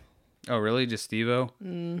 Steve-O. Oh, really? Just Steve-O?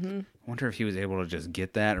 Mm-hmm. I wonder if he was able to just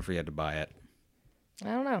get that or if he had to buy it. I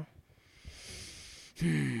don't know.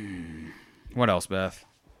 What else, Beth?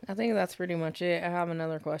 I think that's pretty much it. I have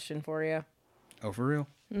another question for you. Oh, for real?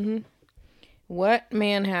 Mm-hmm. What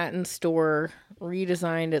Manhattan store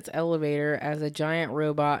redesigned its elevator as a giant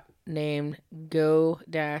robot named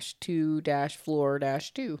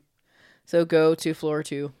Go-2-Floor-2? So go to floor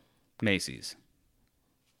 2. Macy's.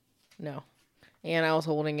 No. And I was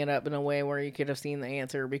holding it up in a way where you could have seen the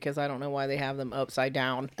answer because I don't know why they have them upside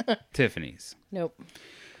down. Tiffany's. Nope.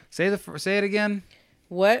 Say it again.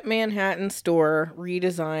 What Manhattan store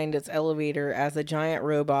redesigned its elevator as a giant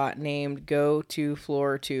robot named Go to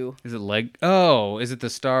Floor 2? Is it is it the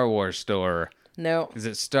Star Wars store? No. Is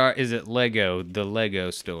it Lego, the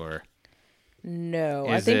Lego store? No.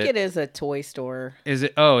 I think it is a toy store. Is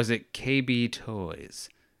it KB Toys?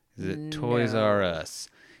 Is it Toys R Us?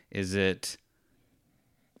 Is it,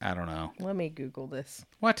 I don't know. Let me Google this.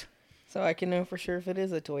 What? So I can know for sure if it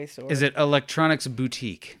is a toy store. Is it Electronics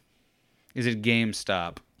Boutique? Is it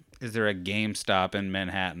GameStop? Is there a GameStop in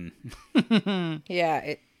Manhattan?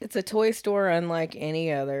 Yeah, it's a toy store unlike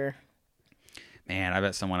any other. Man, I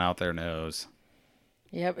bet someone out there knows.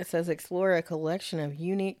 Yep, it says explore a collection of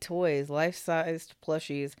unique toys, life-sized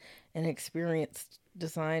plushies, and experience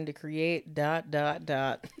designed to create ...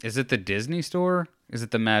 Is it the Disney store? Is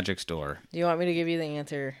it the Magic store? Do you want me to give you the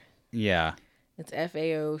answer? Yeah. It's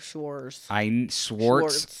FAO Schwartz.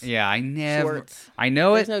 Schwartz? Yeah, I never... Schwartz. I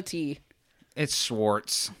know There's it. no T. It's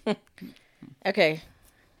Schwartz. Okay.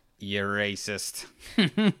 You're racist.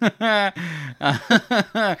 What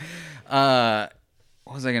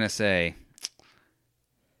was I going to say?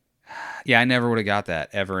 Yeah, I never would have got that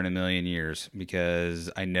ever in a million years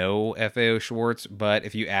because I know FAO Schwartz, but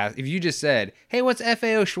if you just said, "Hey, what's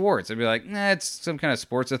FAO Schwartz?" I'd be like, "Nah, it's some kind of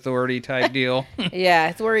sports authority type deal." Yeah,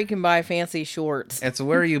 it's where you can buy fancy shorts. It's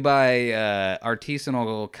where you buy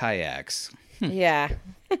artisanal kayaks Yeah.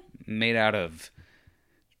 made out of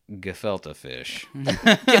gefilte fish.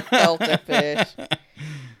 Gefilte fish.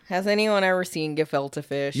 Has anyone ever seen gefilte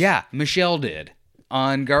fish? Yeah, Michelle did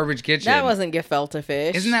on Garbage Kitchen. That wasn't gefilte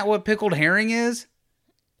fish. Isn't that what pickled herring is?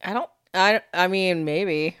 I mean,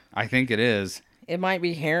 maybe. I think it is. It might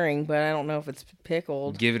be herring, but I don't know if it's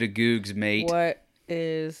pickled. Give it a googs, mate. What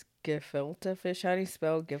is gefilte fish? How do you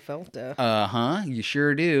spell gefilte? Uh-huh, you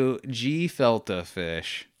sure do. Gefilte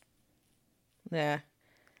fish. Yeah.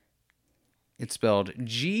 It's spelled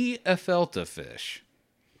gefilte fish.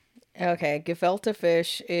 Okay, gefilte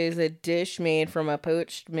fish is a dish made from a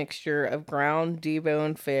poached mixture of ground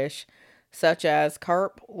deboned fish, such as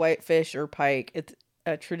carp, whitefish, or pike. It's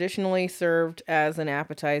traditionally served as an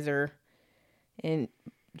appetizer in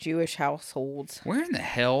Jewish households. Where in the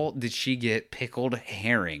hell did she get pickled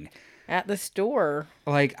herring? At the store.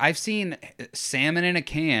 Like, I've seen salmon in a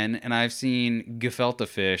can, and I've seen gefilte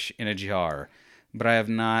fish in a jar, but I have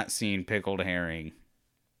not seen pickled herring.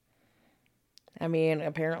 I mean,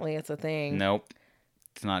 apparently it's a thing. Nope.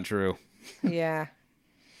 It's not true. Yeah.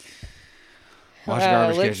 Watch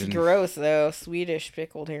Garbage looks Kitchen. gross, though. Swedish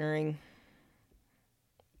pickled herring.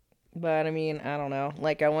 But, I mean, I don't know.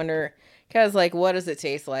 Like, I wonder... Because, like, what does it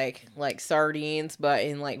taste like? Like sardines, but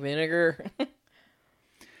in, like, vinegar? I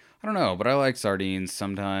don't know, but I like sardines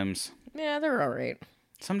sometimes. Yeah, they're alright.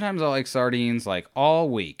 Sometimes I like sardines, like, all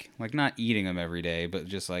week. Like, not eating them every day, but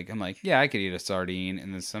just, like, I'm like, yeah, I could eat a sardine.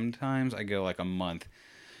 And then sometimes I go, like, a month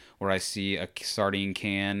where I see a sardine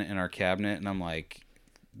can in our cabinet, and I'm like,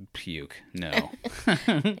 puke. No.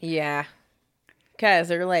 Yeah. Because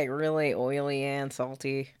they're, like, really oily and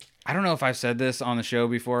salty. I don't know if I've said this on the show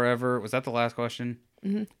before ever. Was that the last question?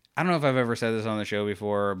 Mm-hmm. I don't know if I've ever said this on the show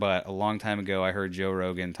before, but a long time ago I heard Joe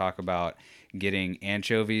Rogan talk about getting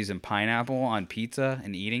anchovies and pineapple on pizza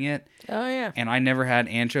and eating it. Oh, yeah. And I never had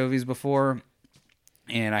anchovies before.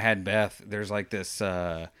 And I had Beth. There's like this,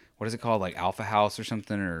 what is it called? Like Alpha House or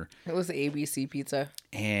something? Or It was ABC pizza.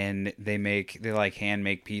 and they like hand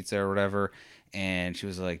make pizza or whatever. And she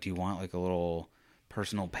was like, "Do you want like a little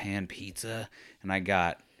personal pan pizza?" And I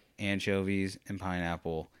got anchovies and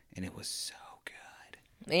pineapple, and it was so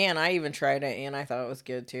good. And I even tried it, and I thought it was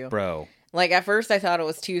good, too. Bro. Like, at first I thought it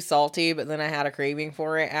was too salty, but then I had a craving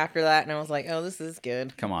for it after that, and I was like, oh, this is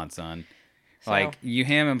good. Come on, son. So- Like, you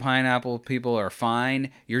ham and pineapple people are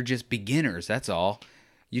fine. You're just beginners, that's all.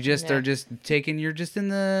 You just Yeah. are just taking, you're in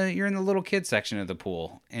the little kid section of the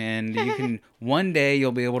pool. And you can, one day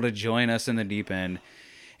you'll be able to join us in the deep end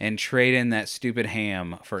and trade in that stupid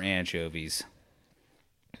ham for anchovies.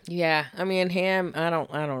 Yeah, I mean, ham, I don't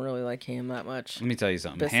really like ham that much. Let me tell you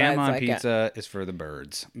something. Besides, Ham on like, pizza is for the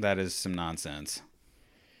birds. That is some nonsense.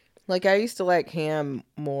 Like, I used to like ham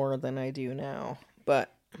more than I do now,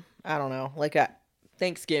 but I don't know. Like, at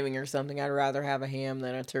Thanksgiving or something, I'd rather have a ham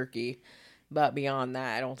than a turkey. But beyond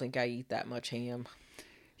that, I don't think I eat that much ham.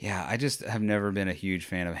 Yeah, I just have never been a huge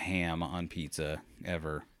fan of ham on pizza,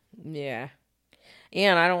 ever. Yeah.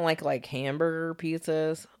 And I don't like hamburger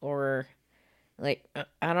pizzas or like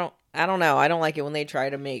I don't know. I don't like it when they try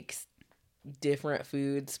to make different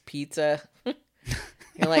foods pizza.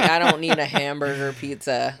 You're like, I don't need a hamburger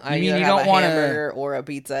pizza. I mean either you have don't a want hamburger or a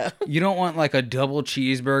pizza. You don't want like a double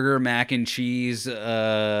cheeseburger, mac and cheese,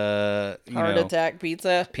 Heart attack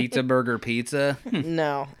pizza? pizza burger pizza.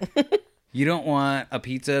 No. You don't want a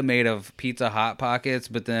pizza made of Pizza Hot Pockets,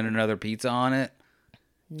 but then another pizza on it,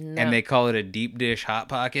 No. and they call it a deep dish Hot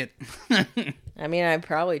Pocket. I mean, I'd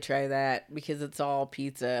probably try that because it's all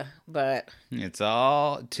pizza, but It's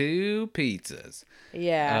all two pizzas.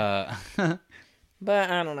 yeah. But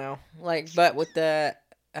I don't know. Like, but with the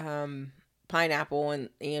pineapple and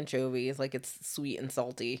anchovies, like it's sweet and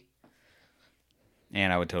salty.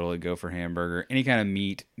 And I would totally go for hamburger. Any kind of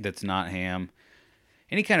meat that's not ham.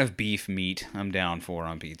 Any kind of beef meat, I'm down for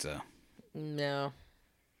on pizza. No.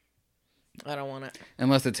 I don't want it.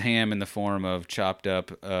 Unless it's ham in the form of chopped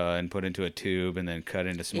up and put into a tube and then cut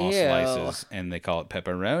into small Ew. slices, and they call it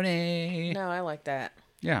pepperoni. No, I like that.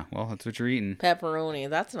 Yeah, well, that's what you're eating. Pepperoni.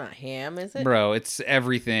 That's not ham, is it? Bro, it's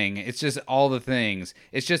everything. It's just all the things.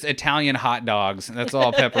 It's just Italian hot dogs. That's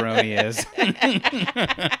all pepperoni is.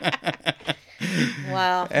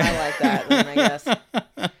 Well, I like that then, I guess.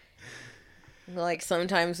 Like,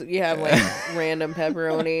 sometimes you have, like, random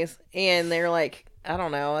pepperonis, and they're, like, I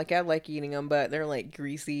don't know, like, I like eating them, but they're, like,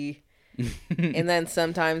 greasy. And then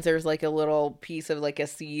sometimes there's, like, a little piece of, like, a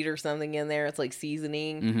seed or something in there. It's, like,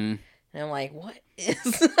 seasoning. Mm-hmm. And I'm like, what is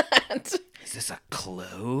that? Is this a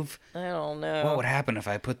clove? I don't know. What would happen if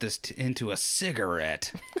I put this into a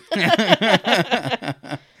cigarette?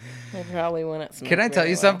 I probably wouldn't smoke. Can I tell very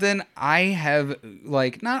you well. something? I have,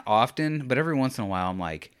 like, not often, but every once in a while, I'm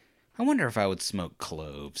like, I wonder if I would smoke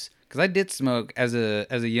cloves. Because I did smoke, as a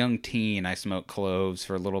young teen, I smoked cloves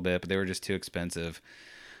for a little bit, but they were just too expensive.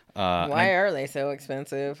 Why are they so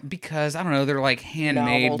expensive? Because, I don't know, they're like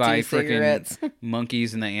handmade by Novelty cigarettes. freaking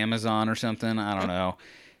monkeys in the Amazon or something. I don't know.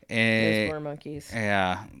 Those poor monkeys.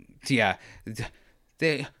 Yeah.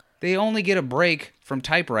 They only get a break from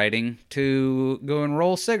typewriting to go and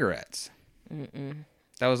roll cigarettes. Mm-mm.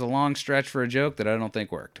 That was a long stretch for a joke that I don't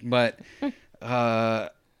think worked. But, yeah,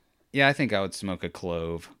 I think I would smoke a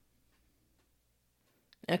clove.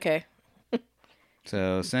 Okay.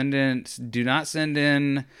 So do not send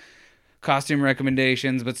in costume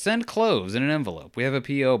recommendations, but send cloves in an envelope. We have a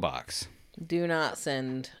P.O. box. Do not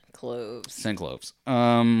send cloves. Send cloves.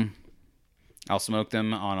 I'll smoke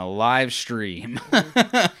them on a live stream.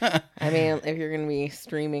 I mean, if you're going to be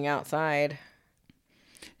streaming outside.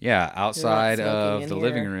 Yeah, outside smoking of in the here.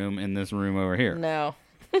 living room in this room over here. No.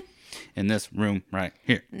 In this room right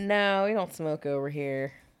here. No, we don't smoke over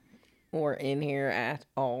here. Or in here at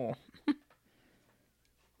all.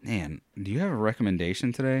 Man, do you have a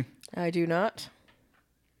recommendation today? I do not.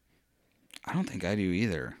 I don't think I do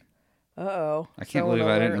either. Uh-oh. I can't believe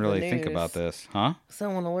I didn't really think about this. Huh?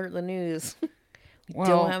 Someone alert the news. We Well-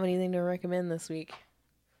 don't have anything to recommend this week.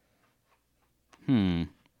 Sorry,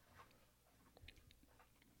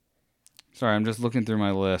 I'm just looking through my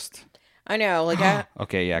list. I know, like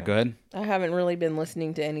Okay, yeah, go ahead. I haven't really been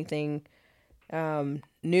listening to anything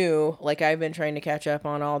new. Like, I've been trying to catch up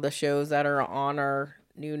on all the shows that are on our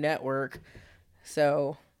new network,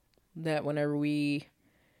 so that when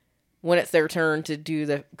it's their turn to do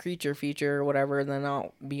the creature feature or whatever, then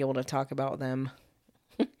I'll be able to talk about them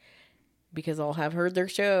because I'll have heard their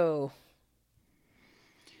show.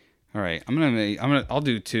 All right, I'll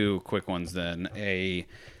do two quick ones then. A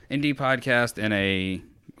indie podcast and a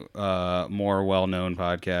more well-known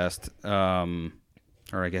podcast,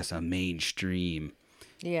 or I guess a mainstream.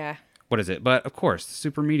 Yeah. What is it? But of course,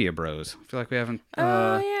 Super Media Bros. I feel like we haven't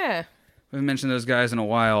Yeah. we haven't mentioned those guys in a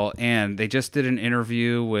while, and they just did an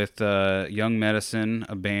interview with Young Medicine,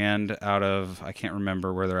 a band out of, I can't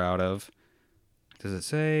remember where they're out of. Does it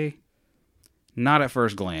say? Not at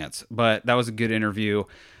first glance, but that was a good interview.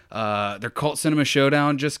 Their Cult Cinema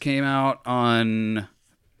Showdown just came out on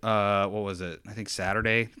what was it? I think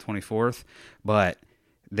Saturday, 24th. But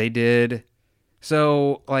they did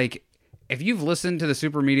so, like, if you've listened to the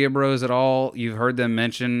Super Media Bros at all, you've heard them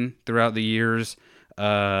mention throughout the years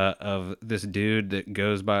of this dude that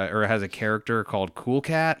goes by or has a character called Cool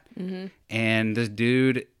Cat. Mm-hmm. And this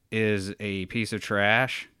dude is a piece of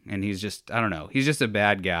trash, and he's just, I don't know, he's just a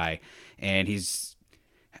bad guy. And he's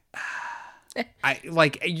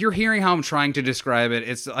you're hearing how I'm trying to describe it.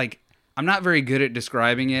 It's like I'm not very good at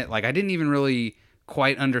describing it. Like, I didn't even really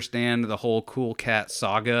quite understand the whole Cool Cat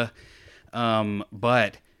saga.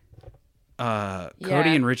 But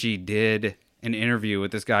Cody and Richie did an interview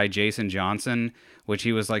with this guy, Jason Johnson, which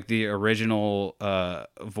he was like the original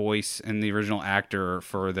voice and the original actor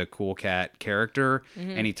for the Cool Cat character.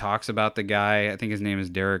 Mm-hmm. And he talks about the guy, I think his name is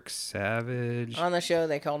Derek Savage. On the show,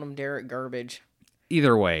 they called him Derek Garbage.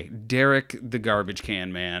 Either way, Derek the Garbage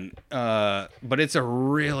Can Man. But it's a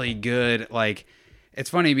really good, like, it's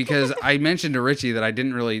funny because I mentioned to Richie that I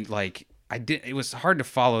didn't really like, it was hard to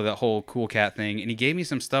follow that whole Cool Cat thing, and he gave me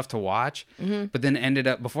some stuff to watch, but then ended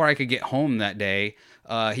up, before I could get home that day,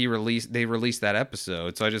 they released that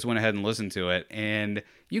episode, so I just went ahead and listened to it, and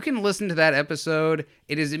you can listen to that episode.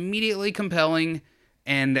 It is immediately compelling,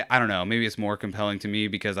 and I don't know, maybe it's more compelling to me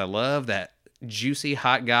because I love that juicy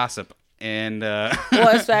hot gossip, and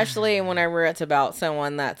well, especially whenever it's about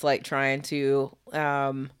someone that's like trying to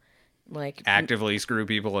like actively screw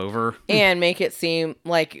people over and make it seem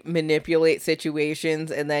like manipulate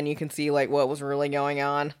situations, and then you can see like what was really going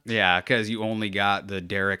on. Yeah, because you only got the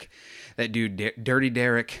Derek, that dude, Dirty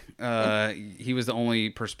Derek. He was the only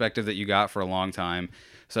perspective that you got for a long time.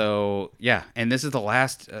 So yeah, and this is the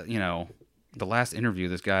last, the last interview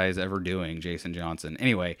this guy is ever doing, Jason Johnson.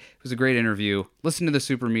 Anyway, it was a great interview. Listen to the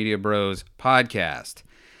Super Media Bros podcast.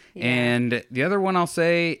 Yeah. And the other one I'll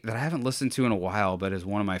say that I haven't listened to in a while, but is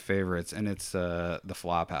one of my favorites, and it's the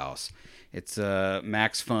Flophouse. It's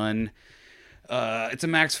Max Fun. It's a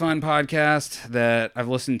Max Fun podcast that I've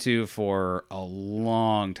listened to for a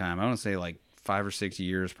long time. I want to say like 5 or 6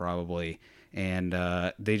 years probably, and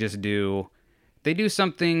they do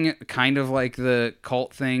something kind of like the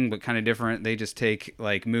cult thing, but kind of different. They just take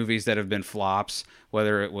like movies that have been flops,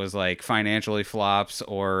 whether it was like financially flops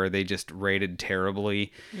or they just rated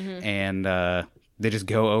terribly, and they just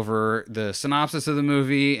go over the synopsis of the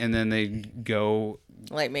movie, and then they go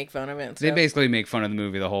like make fun of it. They basically make fun of the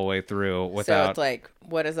movie the whole way through without. So it's like,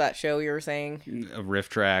 what is that show you were saying? Riff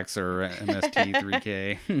Tracks or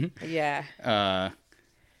MST3K. Yeah.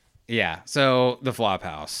 Yeah. So the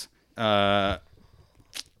Flophouse.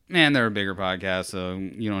 Man, they're a bigger podcast, so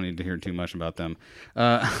you don't need to hear too much about them.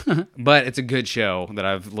 But it's a good show that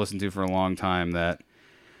I've listened to for a long time. That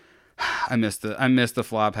I miss the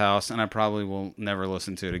Flophouse, and I probably will never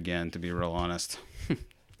listen to it again, to be real honest.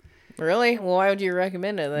 Really? Well, why would you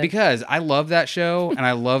recommend it then? Because I love that show and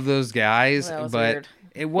I love those guys. That was but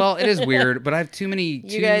weird. It is weird. But I have too many.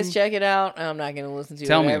 You guys check it out. I'm not going to listen to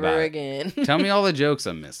it ever again. Tell me all the jokes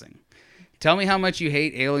I'm missing. Tell me how much you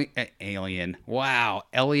hate Alien. Wow,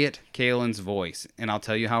 Elliot Kalin's voice, and I'll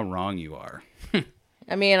tell you how wrong you are.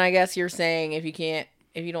 I mean, I guess you're saying if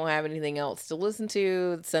you don't have anything else to listen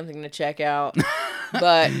to, it's something to check out.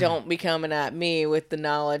 But don't be coming at me with the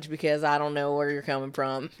knowledge, because I don't know where you're coming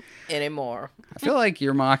from anymore. I feel like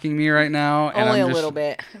you're mocking me right now. And Only a little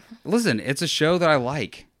bit. Listen, it's a show that I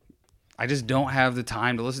like. I just don't have the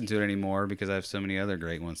time to listen to it anymore because I have so many other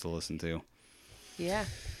great ones to listen to. Yeah.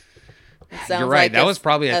 You're right. That was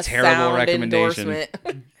probably a terrible recommendation.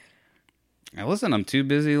 Now listen, I'm too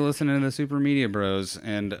busy listening to the Super Media Bros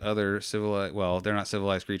and other civilized, well, they're not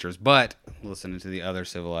civilized creatures, but listening to the other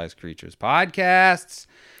civilized creatures podcasts.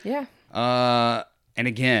 Yeah. And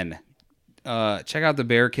again, check out the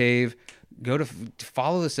Bear Cave. Go to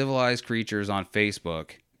follow the Civilized Creatures on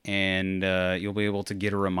Facebook, and you'll be able to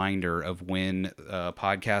get a reminder of when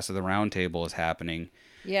Podcast of the Roundtable is happening.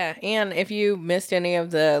 Yeah, and if you missed any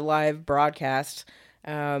of the live broadcasts,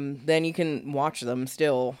 then you can watch them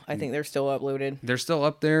still. I think they're still uploaded. They're still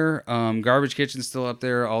up there. Garbage Kitchen's still up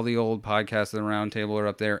there. All the old Podcasts of the Roundtable are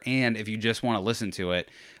up there. And if you just want to listen to it,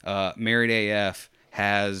 Married AF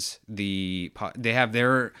has they have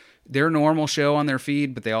their normal show on their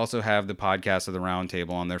feed, but they also have the Podcast of the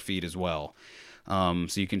Roundtable on their feed as well. So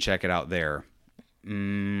you can check it out there.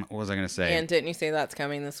 What was I going to say? And didn't you say that's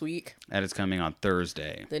coming this week? That is coming on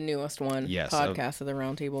Thursday. The newest one. Yes. Podcast of the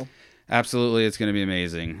Roundtable. Absolutely. It's going to be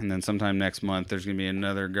amazing. And then sometime next month, there's going to be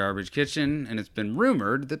another Garbage Kitchen. And it's been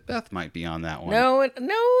rumored that Beth might be on that one. No, it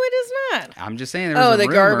is not. I'm just saying there's a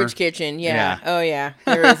rumor. Garbage Kitchen. Yeah. Oh, yeah.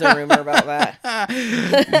 There is a rumor about that.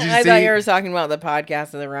 I thought you were talking about the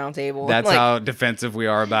Podcast of the Roundtable. That's how defensive we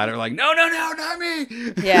are about it. We're like, no, not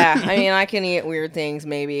me. Yeah. I mean, I can eat weird things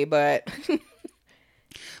maybe, but...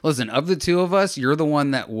 Listen, of the two of us, you're the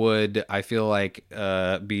one that would, I feel like,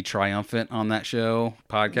 be triumphant on that show,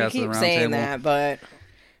 Podcast of the Roundtable. You keep saying that, but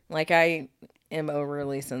like I am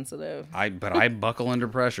overly sensitive. But I buckle under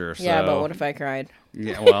pressure. So. Yeah, but what if I cried?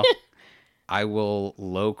 Yeah, well, I will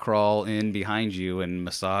low crawl in behind you and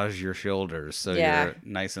massage your shoulders so you're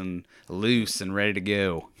nice and loose and ready to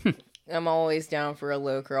go. I'm always down for a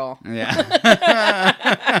low crawl. Yeah.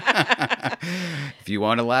 If you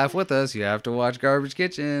want to laugh with us, you have to watch Garbage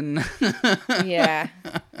Kitchen. Yeah.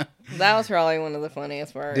 That was probably one of the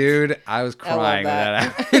funniest parts. Dude, I was crying when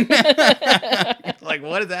that happened. Like,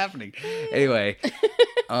 what is happening? Anyway.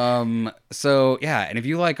 So, yeah. And if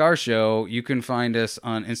you like our show, you can find us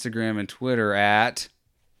on Instagram and Twitter at...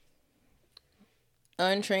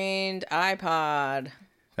 Untrained iPod.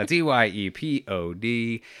 That's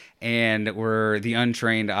EYEPOD. And we're The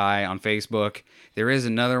Untrained Eye on Facebook. There is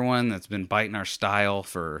another one that's been biting our style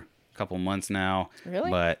for a couple months now.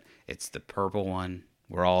 Really? But it's the purple one.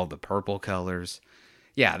 We're all the purple colors.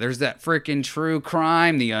 Yeah, there's that freaking true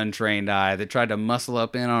crime, The Untrained Eye, that tried to muscle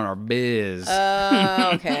up in on our biz.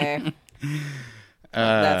 Oh, okay.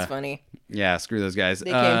 That's funny. Yeah, screw those guys.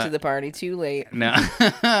 They came to the party too late. No,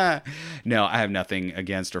 no, I have nothing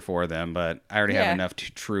against or for them, but I already have enough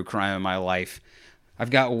true crime in my life. I've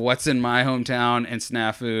got What's in My Hometown and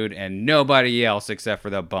Snafu and nobody else except for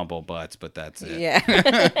the Bumblebutts, but that's it.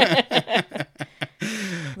 Yeah.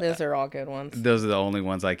 Those are all good ones. Those are the only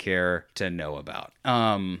ones I care to know about.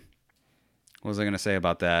 What was I going to say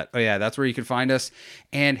about that? Oh, yeah, that's where you can find us.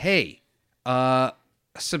 And, hey,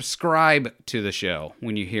 subscribe to the show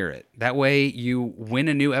when you hear it. That way, when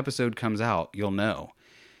a new episode comes out, you'll know.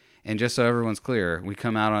 And just so everyone's clear, we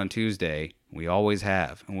come out on Tuesday. We always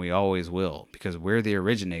have, and we always will, because we're the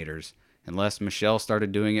originators, unless Michelle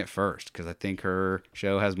started doing it first, because I think her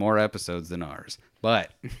show has more episodes than ours.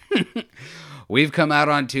 But we've come out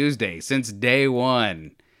on Tuesday since day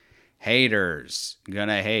one. Haters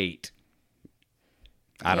gonna hate.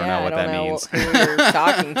 I don't know what that means. Who you're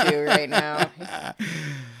talking to right now.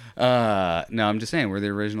 No, I'm just saying we're the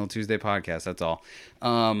original Tuesday podcast. That's all.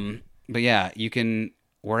 But yeah, you can,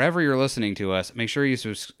 wherever you're listening to us, make sure you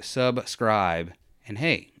subscribe. And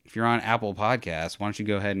hey, if you're on Apple Podcasts, why don't you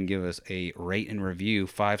go ahead and give us a rate and review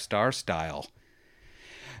 5-star style.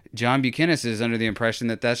 John Buchanan is under the impression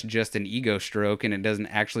that that's just an ego stroke and it doesn't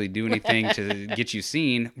actually do anything to get you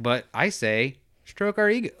seen. But I say, stroke our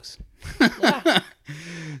egos. Yeah.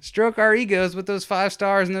 Stroke our egos with those 5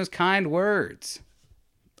 stars and those kind words.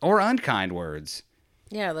 Or unkind words.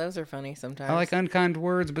 Yeah, those are funny sometimes. I like unkind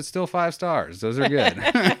words, but still 5 stars. Those are good.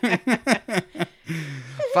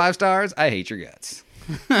 5 stars, I hate your guts.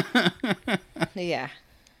 Yeah.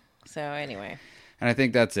 So anyway. And I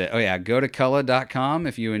think that's it. Oh, yeah. Go to Cullah.com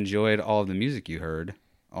if you enjoyed all of the music you heard.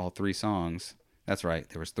 All 3 songs. That's right.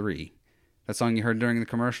 There was 3. That song you heard during the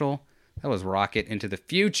commercial, that was Rocket Into the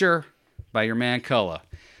Future by your man Cullah.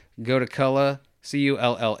 Go to Cullah,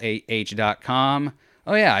 CULLAH.com.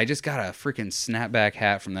 Oh, yeah. I just got a freaking snapback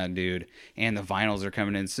hat from that dude. And the vinyls are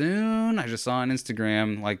coming in soon. I just saw on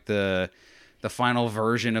Instagram, like, the final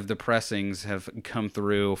version of the pressings have come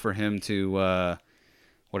through for him to...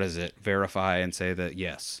 verify and say that,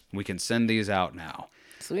 yes, we can send these out now.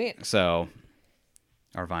 Sweet. So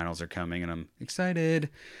our vinyls are coming and I'm excited.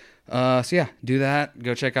 So yeah, do that.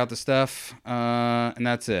 Go check out the stuff. And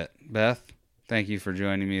that's it. Beth, thank you for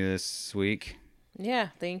joining me this week. Yeah,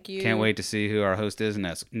 thank you. Can't wait to see who our host is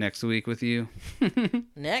next week with you.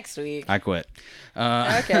 Next week? I quit.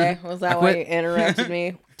 Okay. Was that why you interrupted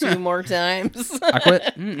me 2 more times? I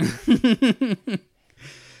quit.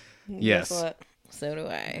 Yes. Guess what? So do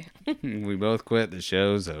I. We both quit. The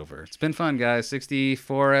show's over. It's been fun, guys.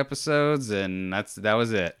 64 episodes, and that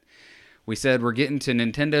was it. We said we're getting to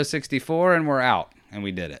Nintendo 64, and we're out, and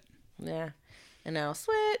we did it. Yeah. And now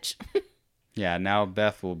switch. Yeah, now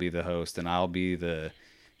Beth will be the host, and I'll be the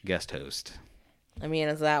guest host. I mean,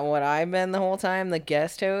 is that what I've been the whole time? The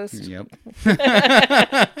guest host? Yep.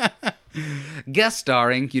 Guest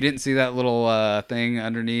starring. You didn't see that little thing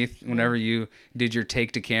underneath whenever you did your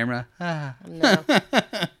take to camera? No.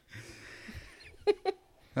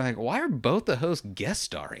 Like, why are both the hosts guest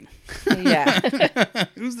starring? Yeah.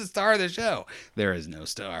 Who's the star of the show? There is no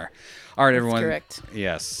star. All right, everyone. That's correct.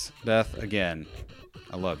 Yes. Beth, again,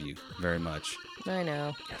 I love you very much. I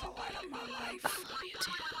know. You're the light of my life. I love you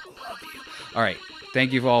too. I love you. All right.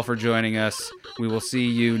 Thank you all for joining us. We will see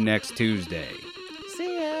you next Tuesday.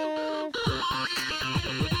 See ya.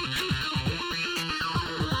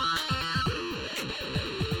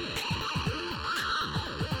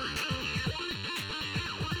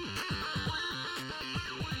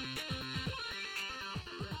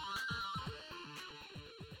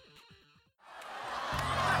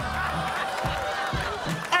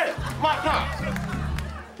 Hey, my car.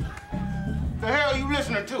 The hell you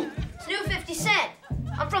listening to? It's new 50 Cent.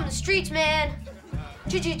 I'm from the streets, man.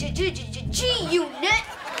 G-Unit.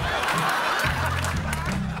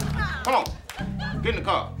 Come on. Get in the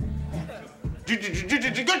car. Get your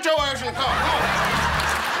ass in the car.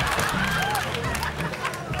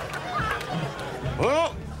 Come on.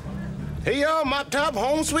 Well, here y'all, my top,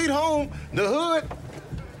 home sweet home, the hood.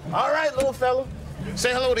 All right, little fella.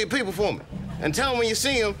 Say hello to your people for me. And tell them when you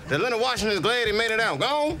see them that Leonard Washington is glad he made it out. Go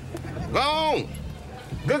on. Go on.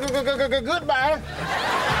 Goodbye.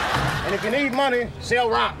 And if you need money, sell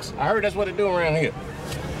rocks. I heard that's what they do around here.